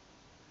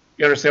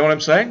 You understand what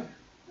I'm saying?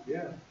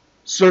 Yeah.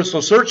 So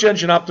search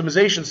engine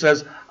optimization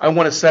says I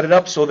want to set it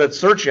up so that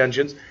search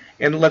engines,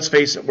 and let's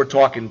face it, we're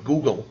talking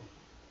Google.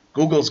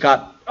 Google's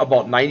got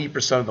about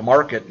 90% of the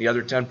market. The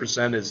other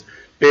 10% is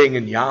Bing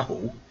and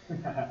Yahoo.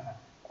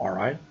 All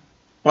right?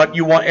 But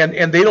you want,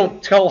 and they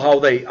don't tell how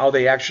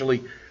they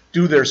actually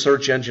do their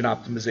search engine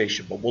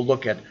optimization, but we'll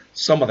look at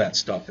some of that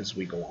stuff as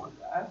we go on.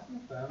 Ask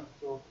them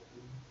so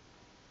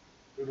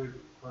good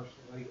question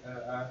like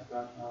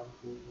ask.com.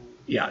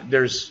 Yeah,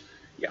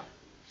 yeah.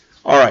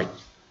 All right.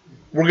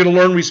 We're going to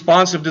learn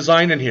responsive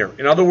design in here.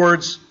 In other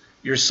words,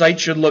 your site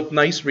should look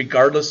nice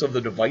regardless of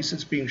the device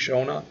it's being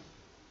shown on.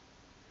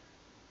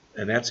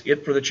 And that's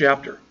it for the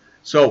chapter.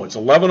 So it's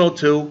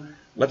 11:02.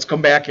 Let's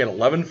come back at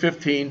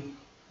 11:15,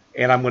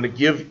 and I'm going to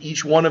give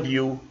each one of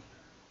you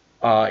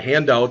a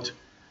handout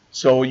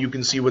so you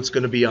can see what's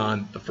going to be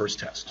on the first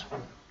test.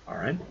 All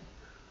right?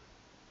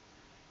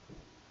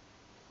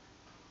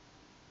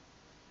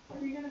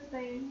 Are you going to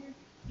stay in here?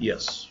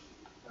 Yes.